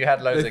thinking if you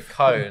had loads of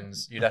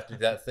cones, you'd have to do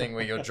that thing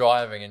where you're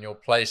driving and you're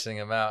placing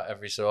them out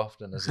every so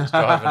often as it's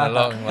driving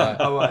along. Like,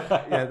 Oh, right.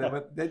 Yeah,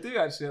 they do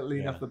actually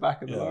lean Yeah. off the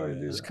back of the Yeah, lorry.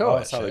 yeah. do It's they? cool. Oh,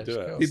 that's how they actually, do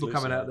it's it. cool. People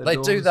coming out their they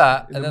doors do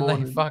that in and the then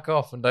morning. they fuck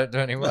off and don't do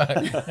any work.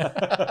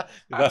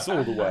 That's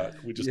all the work.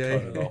 We just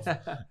cone it off.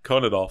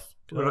 Cone it off.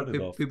 Well, Cone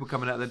it off. people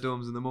coming out their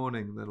dorms in the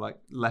morning, they're like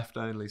left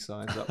only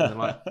signs up, and they're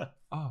like,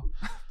 "Oh,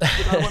 but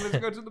I wanted to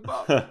go to the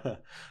bar."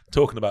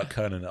 Talking about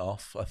coning it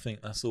off, I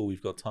think that's all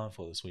we've got time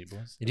for this week,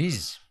 boys. It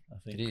is. I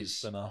think It it's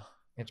is. been a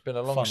It's been a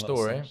fun long little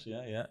story.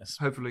 session. Yeah. It's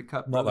Hopefully,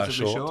 cut not that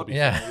relatively short, to be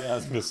Yeah. fair. Yeah, I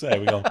was going to say,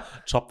 we're going to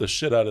chop the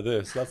shit out of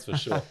this, that's for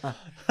sure.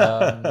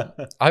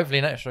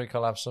 Hopefully next week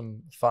I'll have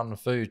some fun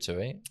food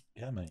to eat.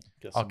 Yeah, mate.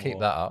 Get I'll some keep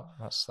more, that up.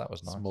 That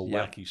was nice. some more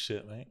Yeah. wacky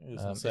shit, mate. It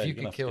was If insane. you You're gonna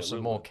could have to kill get some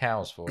real more with it.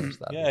 cows for us,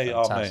 that'd Yeah, be yeah, oh,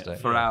 mate. fantastic.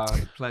 For Yeah. our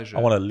pleasure.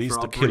 I want at least for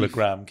a our brief-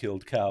 kilogram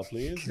killed cow,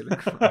 please.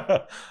 Kilogram.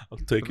 I'll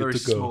take A it very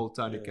to go. small,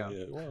 tiny Yeah, cow.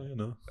 yeah. Well, you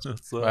know.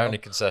 It's, My only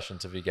concession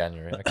to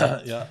veganuary.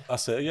 Okay. yeah,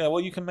 that's it. Yeah, well,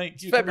 you can make.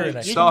 You February can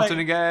make, next you year. can Starting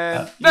make,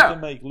 again. You No,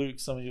 can make Luke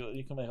some of your.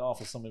 You can make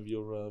Arthur some of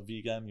your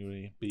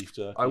veganuary beef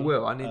jerky. I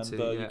will. I need and, to.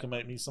 You Yeah. can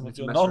make me some Need of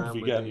to your mess around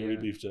with the,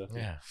 non-veganuary beef jerky.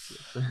 Yeah.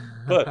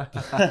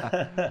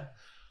 But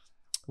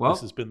Well,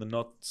 this has been the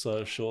not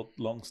so short,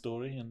 long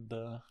story, and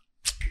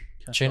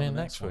catch Tune you on in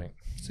the next one. week.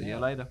 see you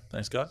later.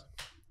 Thanks, guys.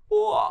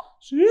 Whoa.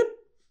 See you.